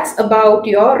that's about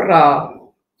your uh,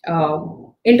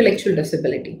 intellectual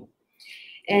disability.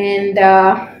 And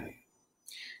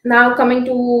now coming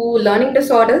to learning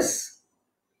disorders,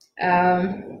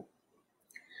 um,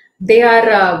 they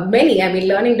are many. I mean,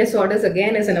 learning disorders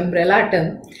again is an umbrella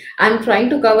term. I'm trying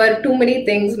to cover too many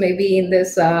things maybe in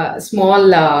this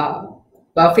small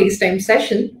FaceTime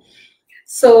session.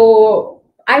 So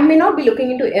I may not be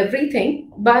looking into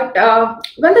everything, but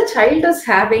when the child is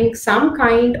having some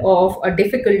kind of a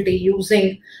difficulty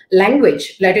using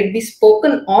language, let it be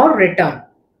spoken or written,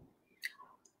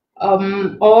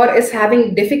 or is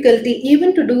having difficulty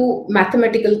even to do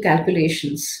mathematical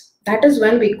calculations, that is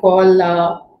when we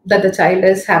call that the child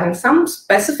is having some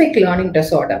specific learning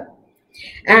disorder.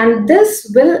 And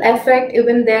this will affect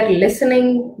even their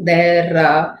listening,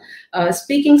 their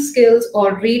speaking skills,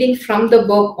 or reading from the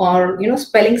book, or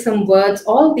spelling some words.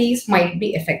 All these might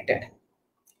be affected.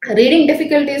 Reading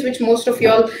difficulties, which most of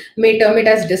y'all may term it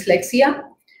as dyslexia,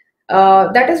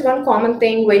 that is one common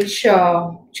thing which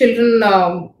children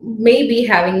may be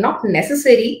having. Not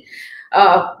necessary.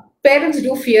 Parents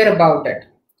do fear about it.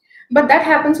 But that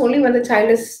happens only when the child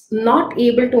is not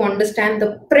able to understand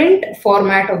the print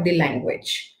format of the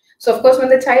language. So, of course, when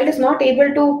the child is not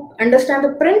able to understand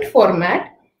the print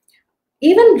format,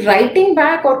 even writing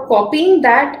back or copying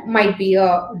that might be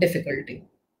a difficulty.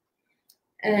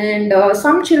 And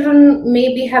some children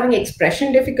may be having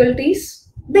expression difficulties.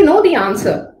 They know the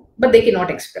answer, but they cannot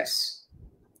express.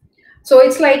 So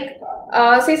it's like,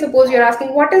 say, suppose you're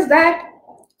asking, what is that?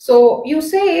 So you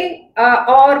say,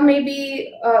 or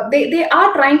maybe they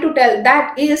are trying to tell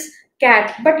that is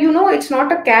cat, but it's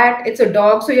not a cat, it's a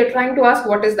dog. So you're trying to ask,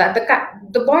 what is that?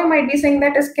 The boy might be saying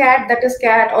that is cat,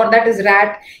 or that is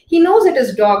rat. He knows it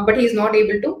is dog, but he's not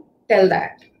able to tell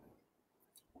that.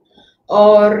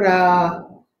 Or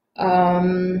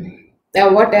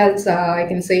what else I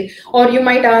can say? Or you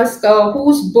might ask,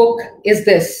 whose book is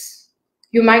this?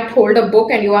 You might hold a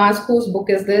book and you ask, whose book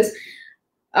is this?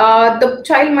 The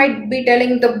child might be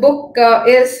telling the book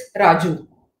is Raju.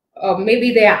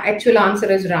 Maybe the actual answer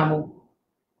is Ramu,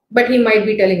 but he might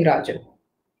be telling Raju.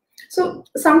 So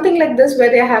something like this, where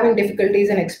they're having difficulties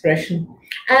in expression.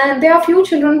 And there are few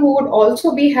children who would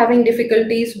also be having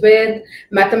difficulties with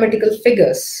mathematical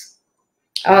figures.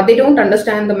 They don't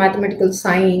understand the mathematical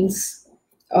signs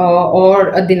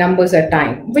or the numbers at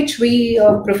time, which we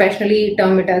professionally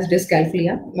term it as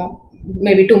dyscalculia.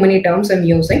 Maybe too many terms I'm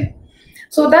using.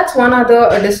 So that's one other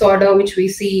disorder which we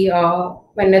see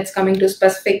when it's coming to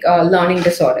specific learning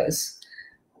disorders.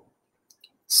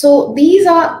 So these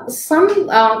are some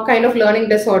kind of learning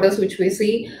disorders which we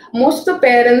see. Most of the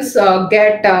parents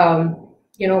get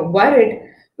worried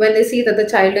when they see that the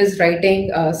child is writing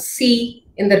C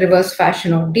in the reverse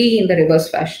fashion or D in the reverse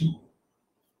fashion.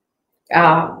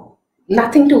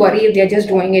 Nothing to worry if they're just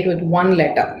doing it with one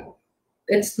letter.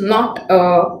 It's not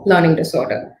a learning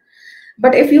disorder.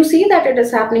 But if you see that it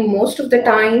is happening most of the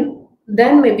time,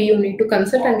 then maybe you need to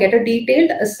consult and get a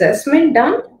detailed assessment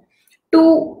done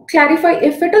to clarify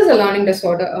if it is a learning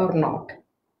disorder or not.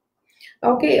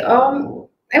 Okay, I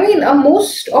mean,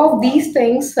 most of these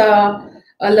things,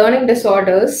 learning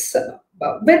disorders,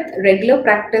 with regular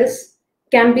practice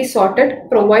can be sorted,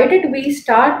 provided we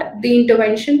start the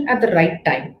intervention at the right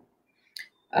time.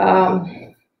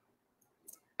 I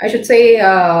should say,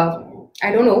 I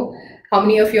don't know how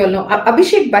many of you all know,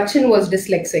 Abhishek Bachchan was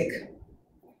dyslexic.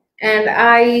 And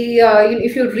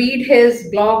if you read his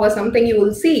blog or something, you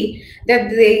will see that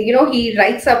he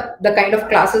writes up the kind of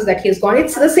classes that he has gone.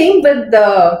 It's the same with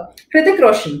Hrithik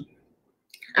Roshan.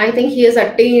 I think he has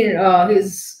attained,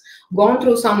 he's gone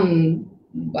through some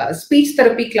speech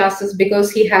therapy classes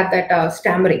because he had that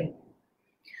stammering.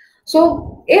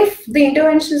 So if the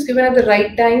intervention is given at the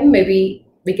right time, maybe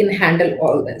we can handle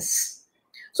all this.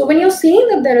 So when you're seeing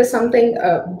that there is something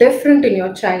different in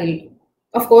your child,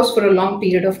 of course, for a long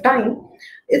period of time,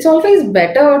 it's always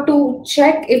better to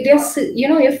check if there's,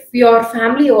 if your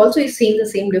family also is seeing the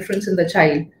same difference in the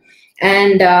child.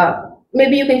 And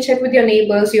maybe you can check with your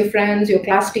neighbors, your friends, your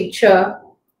class teacher.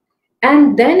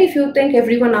 And then if you think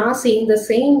everyone are seeing the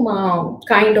same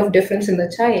kind of difference in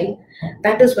the child,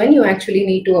 that is when you actually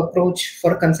need to approach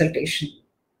for a consultation.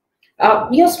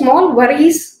 Your small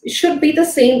worries should be the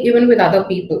same even with other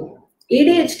people.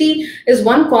 ADHD is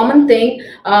one common thing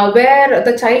where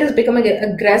the child is becoming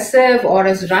aggressive or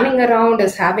is running around,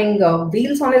 is having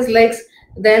wheels on his legs.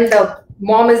 Then the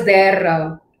mom is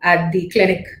there at the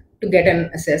clinic to get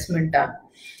an assessment done.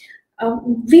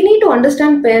 We need to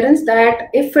understand, parents,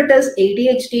 that if it is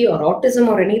ADHD or autism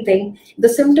or anything, the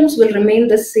symptoms will remain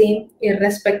the same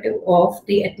irrespective of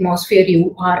the atmosphere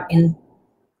you are in.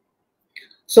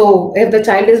 So if the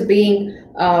child is being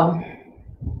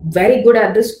very good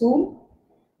at the school,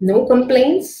 no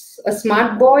complaints, a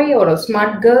smart boy or a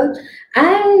smart girl,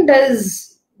 and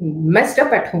is messed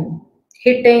up at home,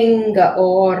 hitting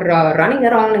or running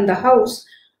around in the house,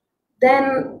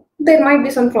 then there might be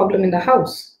some problem in the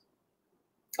house,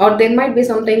 or there might be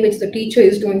something which the teacher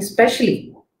is doing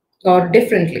specially or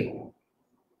differently.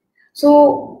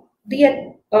 So the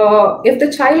if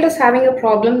the child is having a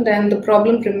problem, then the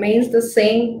problem remains the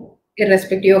same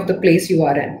irrespective of the place you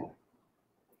are in.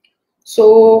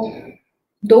 So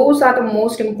those are the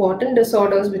most important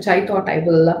disorders which I thought I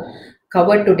will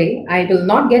cover today. I will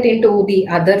not get into the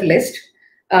other list.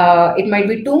 It might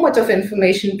be too much of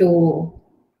information to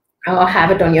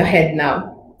have it on your head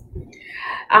now.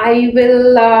 I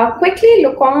will quickly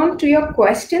look on to your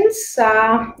questions.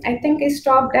 I think I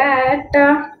stopped at,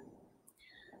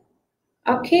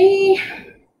 okay,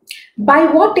 by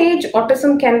what age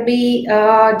autism can be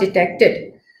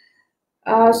detected?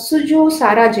 Suju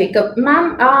Sarah Jacob,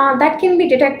 ma'am, that can be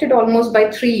detected almost by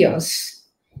 3 years.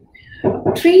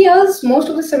 3 years, most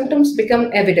of the symptoms become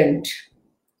evident.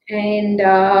 And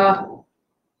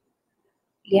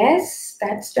yes,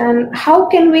 that's done. How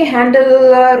can we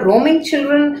handle roaming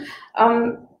children?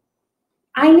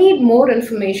 I need more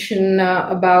information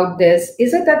about this.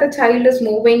 Is it that the child is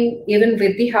moving even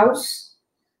with the house?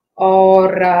 Or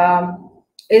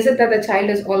is it that the child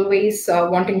is always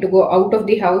wanting to go out of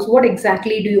the house? What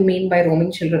exactly do you mean by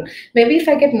roaming children? Maybe if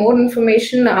I get more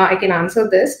information, I can answer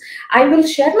this. I will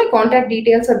share my contact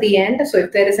details at the end. So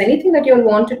if there is anything that you all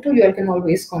wanted to, you all can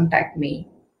always contact me.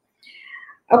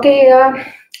 Okay,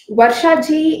 Varsha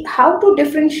ji, how to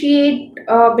differentiate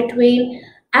between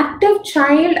active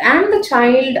child and the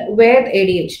child with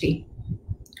ADHD?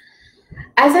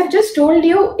 As I've just told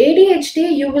you,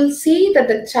 ADHD, you will see that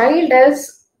the child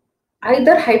is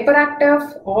either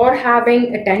hyperactive or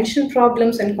having attention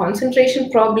problems and concentration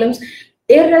problems,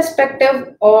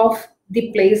 irrespective of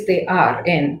the place they are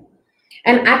in.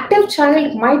 An active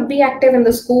child might be active in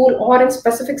the school or in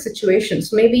specific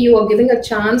situations. Maybe you are giving a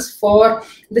chance for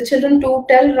the children to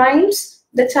tell rhymes.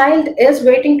 The child is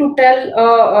waiting to tell,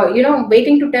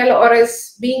 waiting to tell, or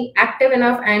is being active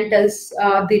enough and tells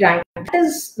the rhyme. That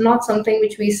is not something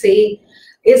which we say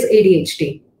is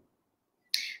ADHD.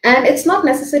 And it's not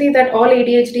necessary that all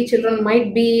ADHD children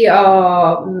might be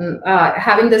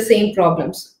having the same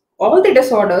problems. All the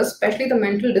disorders, especially the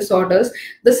mental disorders,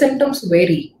 the symptoms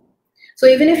vary. So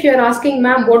even if you're asking,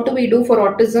 ma'am, what do we do for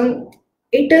autism?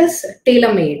 It is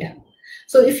tailor-made.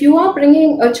 So if you are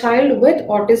bringing a child with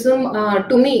autism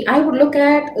to me, I would look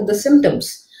at the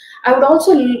symptoms. I would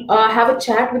also have a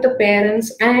chat with the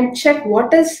parents and check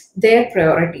what is their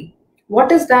priority.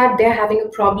 What is that they're having a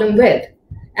problem with?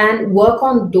 And work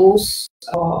on those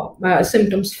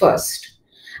symptoms first.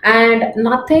 And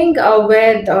nothing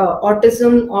with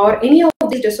autism or any of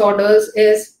these disorders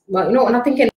is,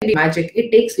 nothing can be magic.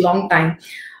 It takes long time.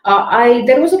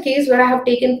 There was a case where I have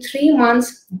taken 3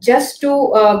 months just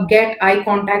to get eye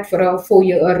contact for a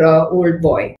 4-year-old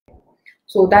boy.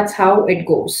 So that's how it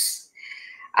goes.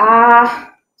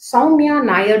 Soumya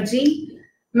Nayarji,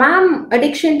 ma'am,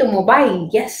 addiction to mobile,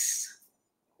 yes.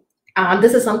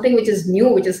 This is something which is new,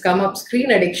 which has come up,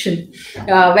 screen addiction.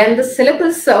 When the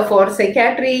syllabus for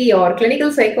psychiatry or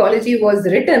clinical psychology was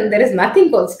written, there is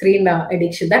nothing called screen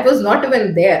addiction. That was not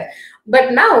even there.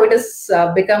 But now it has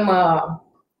become a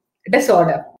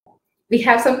disorder. We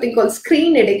have something called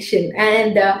screen addiction.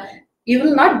 And you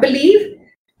will not believe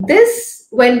this,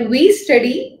 when we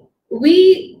study,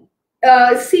 we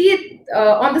see it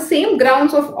on the same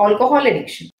grounds of alcohol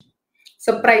addiction.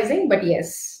 Surprising, but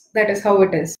yes, that is how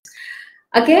it is.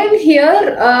 Again,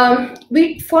 here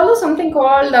we follow something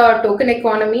called token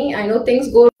economy. I know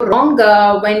things go wrong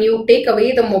when you take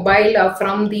away the mobile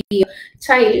from the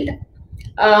child.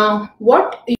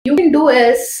 What you can do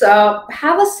is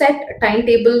have a set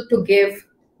timetable to give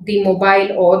the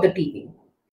mobile or the TV.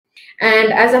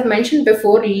 And as I've mentioned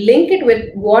before, link it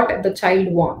with what the child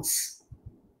wants.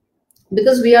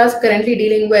 Because we are currently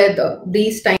dealing with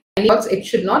these tiny works, it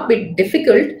should not be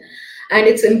difficult. And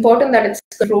it's important that it's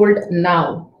controlled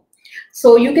now.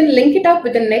 So you can link it up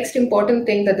with the next important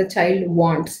thing that the child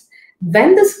wants.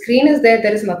 When the screen is there,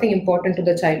 there is nothing important to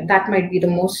the child. That might be the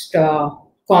most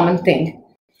common thing.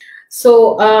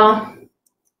 So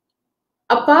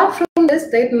apart from this,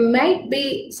 there might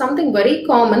be something very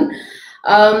common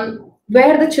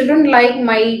where the children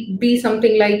might be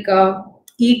something like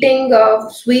eating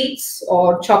sweets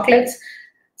or chocolates,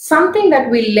 something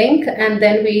that we link and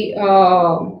then we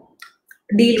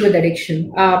deal with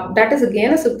addiction. That is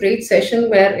again a separate session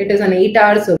where it is an 8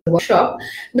 hours workshop.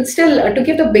 But still, to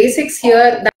give the basics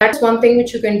here, that's one thing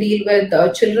which you can deal with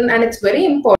children, and it's very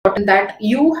important that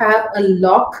you have a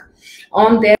lock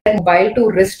on their mobile to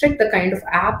restrict the kind of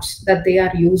apps that they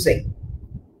are using.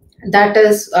 That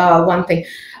is one thing.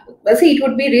 See, it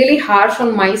would be really harsh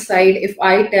on my side if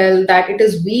I tell that it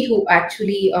is we who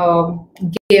actually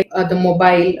give the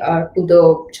mobile to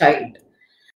the child.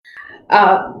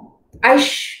 Uh,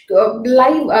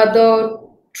 the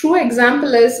true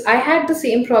example is I had the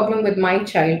same problem with my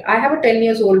child. I have a 10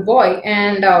 years old boy,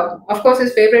 and of course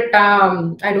his favorite,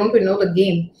 I don't even know the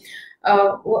game.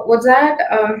 What's that?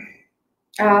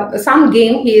 Some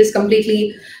game he is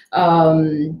completely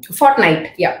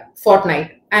Fortnite. Yeah,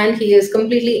 Fortnite, and he is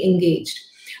completely engaged.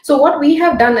 So what we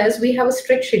have done is we have a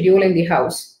strict schedule in the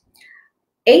house.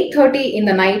 8:30 in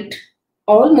the night,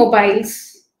 all mobiles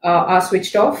are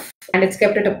switched off and it's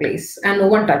kept at a place and no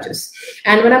one touches.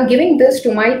 And when I'm giving this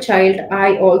to my child,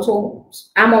 I'm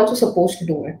also supposed to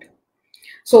do it.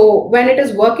 So when it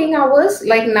is working hours,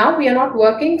 like now we are not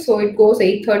working, so it goes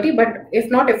 8:30. But if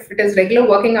not, if it is regular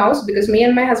working hours, because me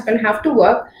and my husband have to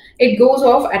work, it goes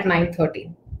off at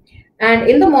 9:30. And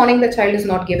in the morning, the child is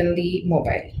not given the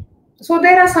mobile. So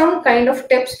there are some kind of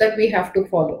tips that we have to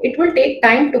follow. It will take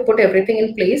time to put everything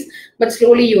in place, but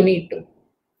slowly you need to.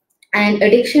 And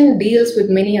addiction deals with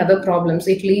many other problems.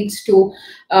 It leads to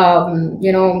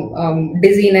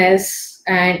dizziness,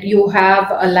 and you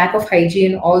have a lack of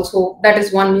hygiene also. That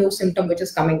is one new symptom which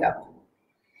is coming up.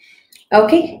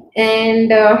 Okay.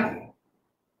 And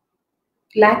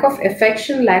lack of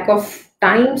affection, lack of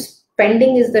time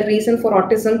spending is the reason for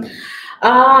autism.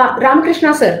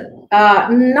 Ramakrishna sir,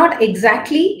 not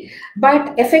exactly,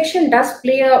 but affection does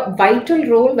play a vital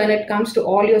role when it comes to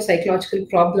all your psychological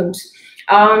problems.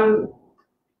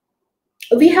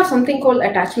 We have something called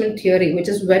attachment theory, which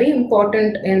is very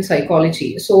important in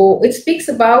psychology. So it speaks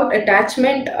about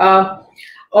attachment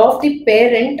of the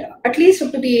parent at least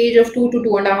up to the age of 2 to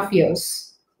 2.5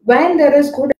 years. When there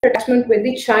is good attachment with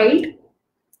the child,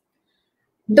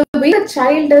 the way the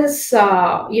child is,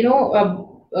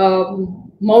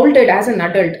 molded as an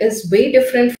adult is way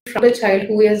different from the child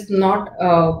who has not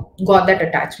got that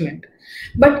attachment.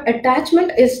 But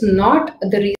attachment is not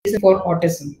the reason for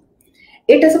autism.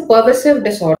 It is a pervasive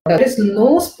disorder. There is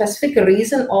no specific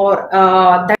reason or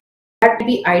that to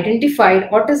be identified.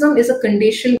 Autism is a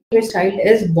condition which child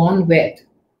is born with.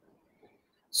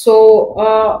 So,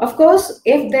 of course,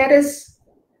 if there is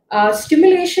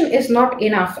stimulation is not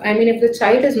enough. I mean, if the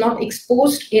child is not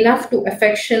exposed enough to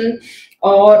affection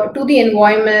or to the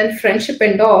environment, friendship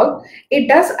and all, it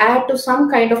does add to some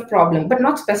kind of problem, but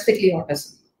not specifically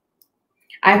autism.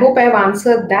 I hope I have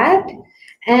answered that.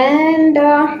 And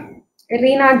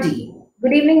Reena G.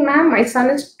 Good evening, ma'am. My son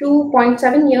is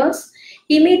 2.7 years.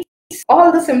 He meets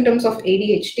all the symptoms of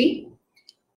ADHD.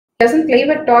 Doesn't play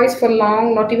with toys for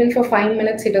long, not even for 5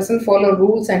 minutes. He doesn't follow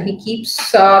rules, and he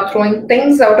keeps throwing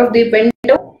things out of the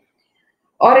window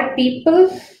or at people,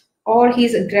 or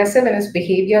he's aggressive and his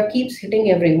behavior keeps hitting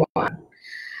everyone.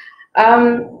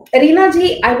 Reena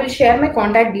ji, I will share my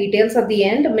contact details at the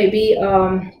end. Maybe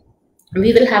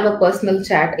we will have a personal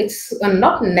chat. It's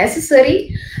not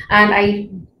necessary,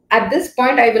 and at this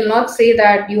point, I will not say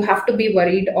that you have to be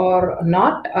worried or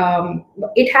not.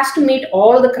 It has to meet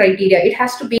all the criteria. It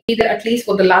has to be there at least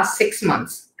for the last 6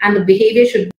 months, and the behavior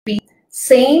should be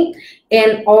same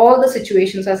in all the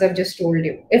situations as I've just told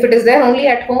you. If it is there only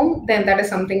at home, then that is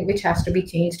something which has to be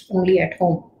changed only at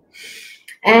home.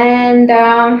 And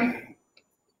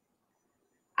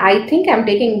I think I'm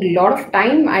taking a lot of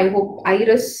time. I hope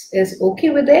Iris is okay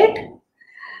with it.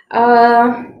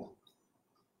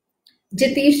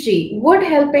 Jitish ji, would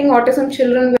helping autism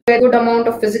children with a good amount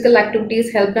of physical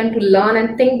activities help them to learn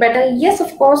and think better? Yes,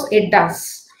 of course it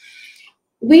does.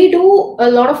 We do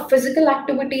a lot of physical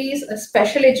activities,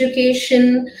 special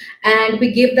education, and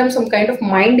we give them some kind of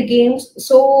mind games.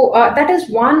 So that is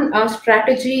one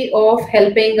strategy of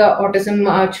helping autism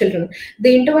children.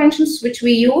 The interventions which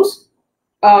we use,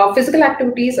 physical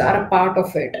activities are a part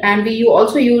of it, and we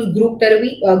also use group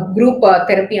therapy,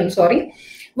 I'm sorry,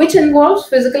 which involves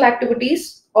physical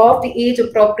activities of the age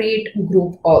appropriate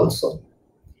group also.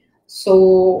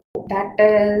 So that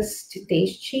is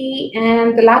Jiteshji.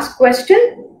 And the last question,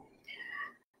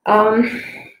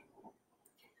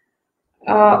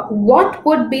 what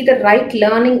would be the right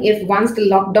learning if once the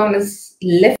lockdown is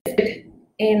lifted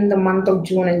in the month of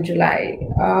June and July?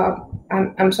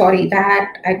 I'm sorry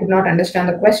that I could not understand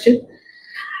the question.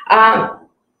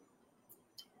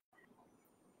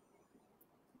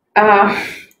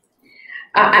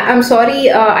 I'm sorry,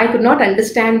 I could not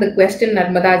understand the question,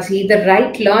 Narmada ji. The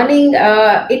right learning,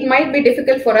 it might be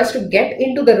difficult for us to get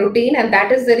into the routine, and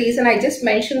that is the reason I just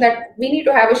mentioned that we need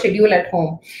to have a schedule at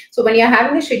home. So when you're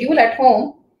having a schedule at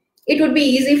home, it would be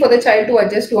easy for the child to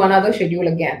adjust to another schedule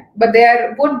again. But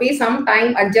there would be some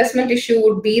time adjustment issue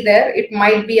would be there. It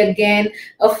might be again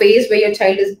a phase where your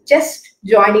child is just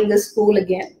joining the school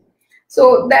again.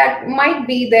 So that might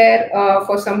be there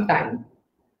for some time,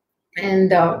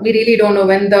 and we really don't know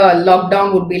when the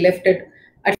lockdown would be lifted,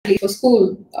 at least for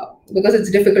school, because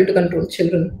it's difficult to control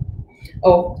children.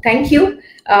 Oh, thank you.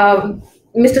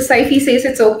 Mr. Saifi says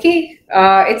it's okay.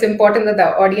 It's important that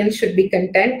the audience should be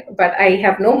content, but I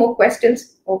have no more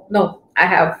questions. Oh, no, I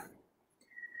have.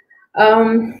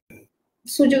 Um,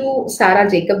 Suju Sarah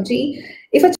Jacob ji.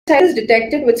 If a child is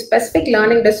detected with specific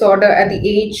learning disorder at the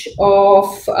age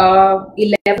of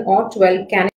 11 or 12,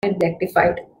 can it be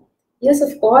rectified? Yes,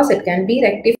 of course, it can be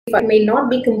rectified. It may not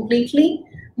be completely,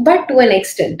 but to an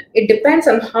extent. It depends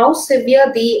on how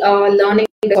severe the learning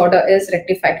disorder is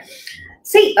rectified.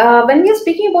 See, when we are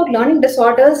speaking about learning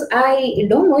disorders, I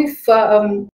don't know if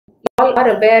you all are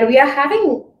aware, we are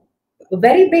having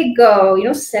very big,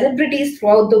 celebrities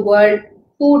throughout the world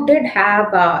who did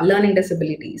have learning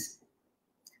disabilities.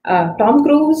 Tom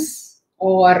Cruise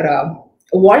or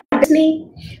Walt Disney.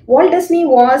 Walt Disney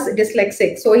was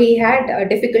dyslexic, so he had a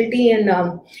difficulty in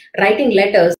writing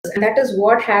letters, and that is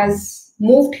what has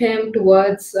moved him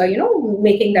towards,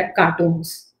 making that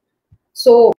cartoons.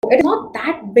 So it's not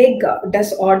that big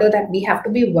disorder that we have to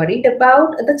be worried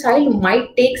about. The child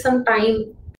might take some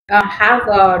time,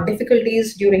 have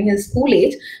difficulties during his school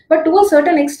age, but to a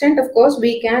certain extent, of course,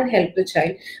 we can help the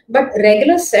child. But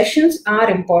regular sessions are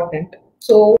important.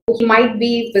 So he might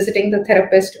be visiting the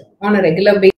therapist on a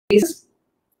regular basis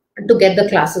to get the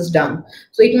classes done.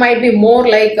 So it might be more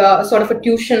like a sort of a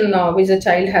tuition which the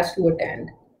child has to attend.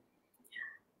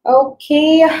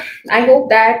 Okay, I hope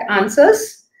that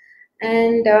answers.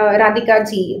 And Radhika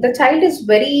ji, the child is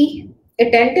very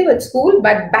attentive at school,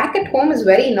 but back at home is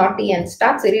very naughty and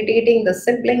starts irritating the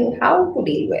sibling. How to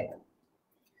deal with?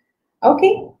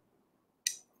 Okay.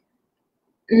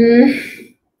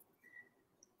 Mm,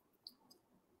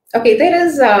 okay, there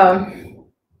is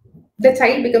the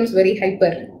child becomes very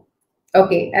hyper.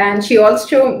 Okay, and she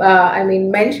also,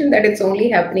 mentioned that it's only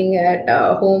happening at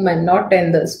home and not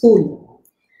in the school.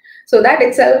 So that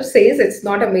itself says it's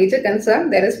not a major concern.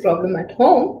 There is problem at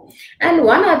home. And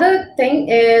one other thing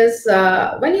is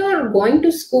when you are going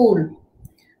to school,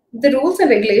 the rules and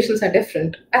regulations are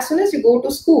different. As soon as you go to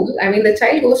school, the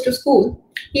child goes to school,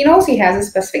 he knows he has a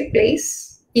specific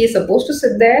place. He is supposed to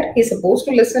sit there. He's supposed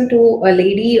to listen to a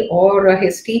lady or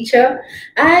his teacher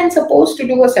and supposed to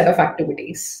do a set of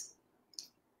activities.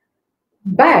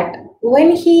 But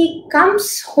when he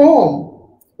comes home,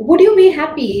 would you be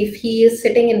happy if he is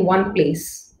sitting in one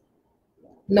place?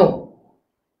 No.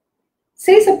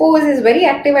 Say, suppose he's very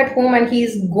active at home and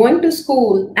he's going to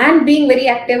school and being very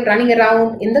active, running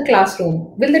around in the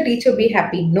classroom. Will the teacher be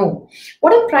happy? No.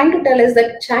 What I'm trying to tell is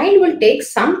that child will take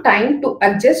some time to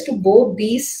adjust to both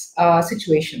these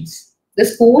situations, the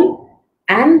school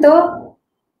and the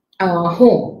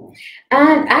home.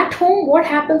 And at home, what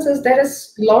happens is there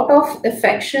is a lot of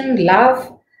affection,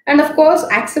 love, and of course,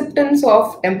 acceptance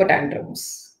of temper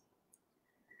tantrums.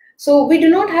 So we do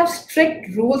not have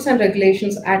strict rules and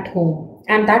regulations at home.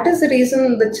 And that is the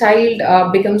reason the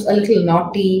child becomes a little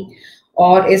naughty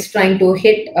or is trying to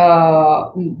hit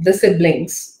the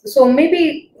siblings. So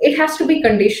maybe it has to be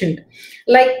conditioned.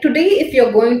 Like today, if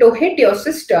you're going to hit your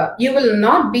sister, you will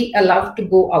not be allowed to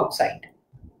go outside.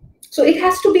 So it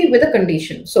has to be with a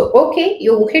condition. So, okay,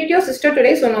 you hit your sister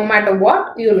today, so no matter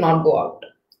what, you will not go out.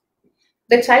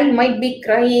 The child might be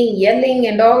crying, yelling,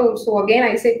 and all. So again,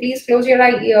 I say, please close your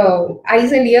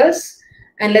eyes and ears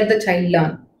and let the child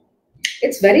learn.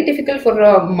 It's very difficult for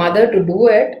a mother to do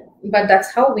it, but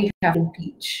that's how we have to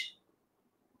teach.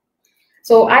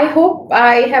 So I hope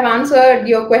I have answered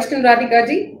your question, Radhika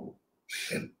ji.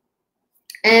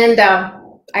 And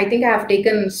I think I have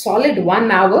taken solid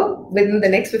 1 hour. Within the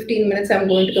next 15 minutes, I'm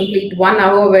going to complete 1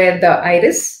 hour with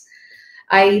Iris.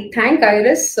 I thank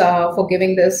Iris for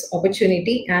giving this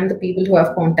opportunity and the people who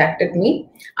have contacted me.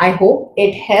 I hope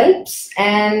it helps,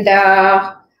 and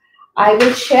I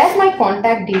will share my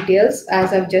contact details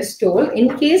as I've just told.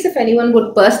 In case if anyone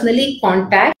would personally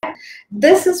contact,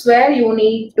 this is where you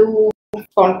need to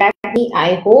contact me.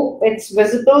 I hope it's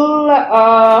visible.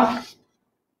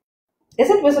 Is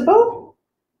it visible?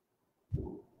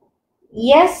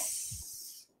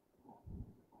 Yes.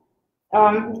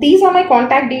 These are my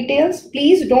contact details.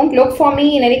 Please don't look for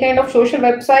me in any kind of social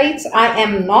websites. I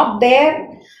am not there.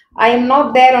 I am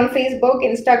not there on Facebook,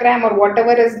 Instagram, or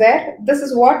whatever is there. This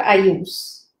is what I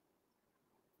use.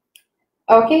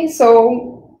 Okay,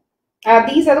 so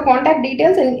these are the contact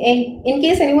details. In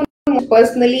case anyone wants to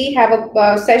personally have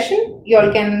a session, you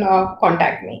all can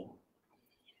contact me.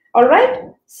 All right.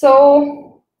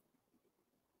 So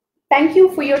thank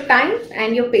you for your time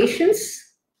and your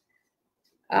patience.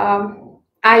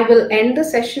 I will end the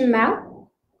session now.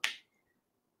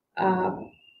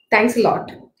 Thanks a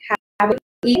lot. Have a good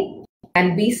evening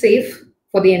and be safe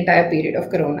for the entire period of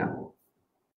Corona.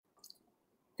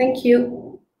 Thank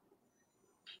you.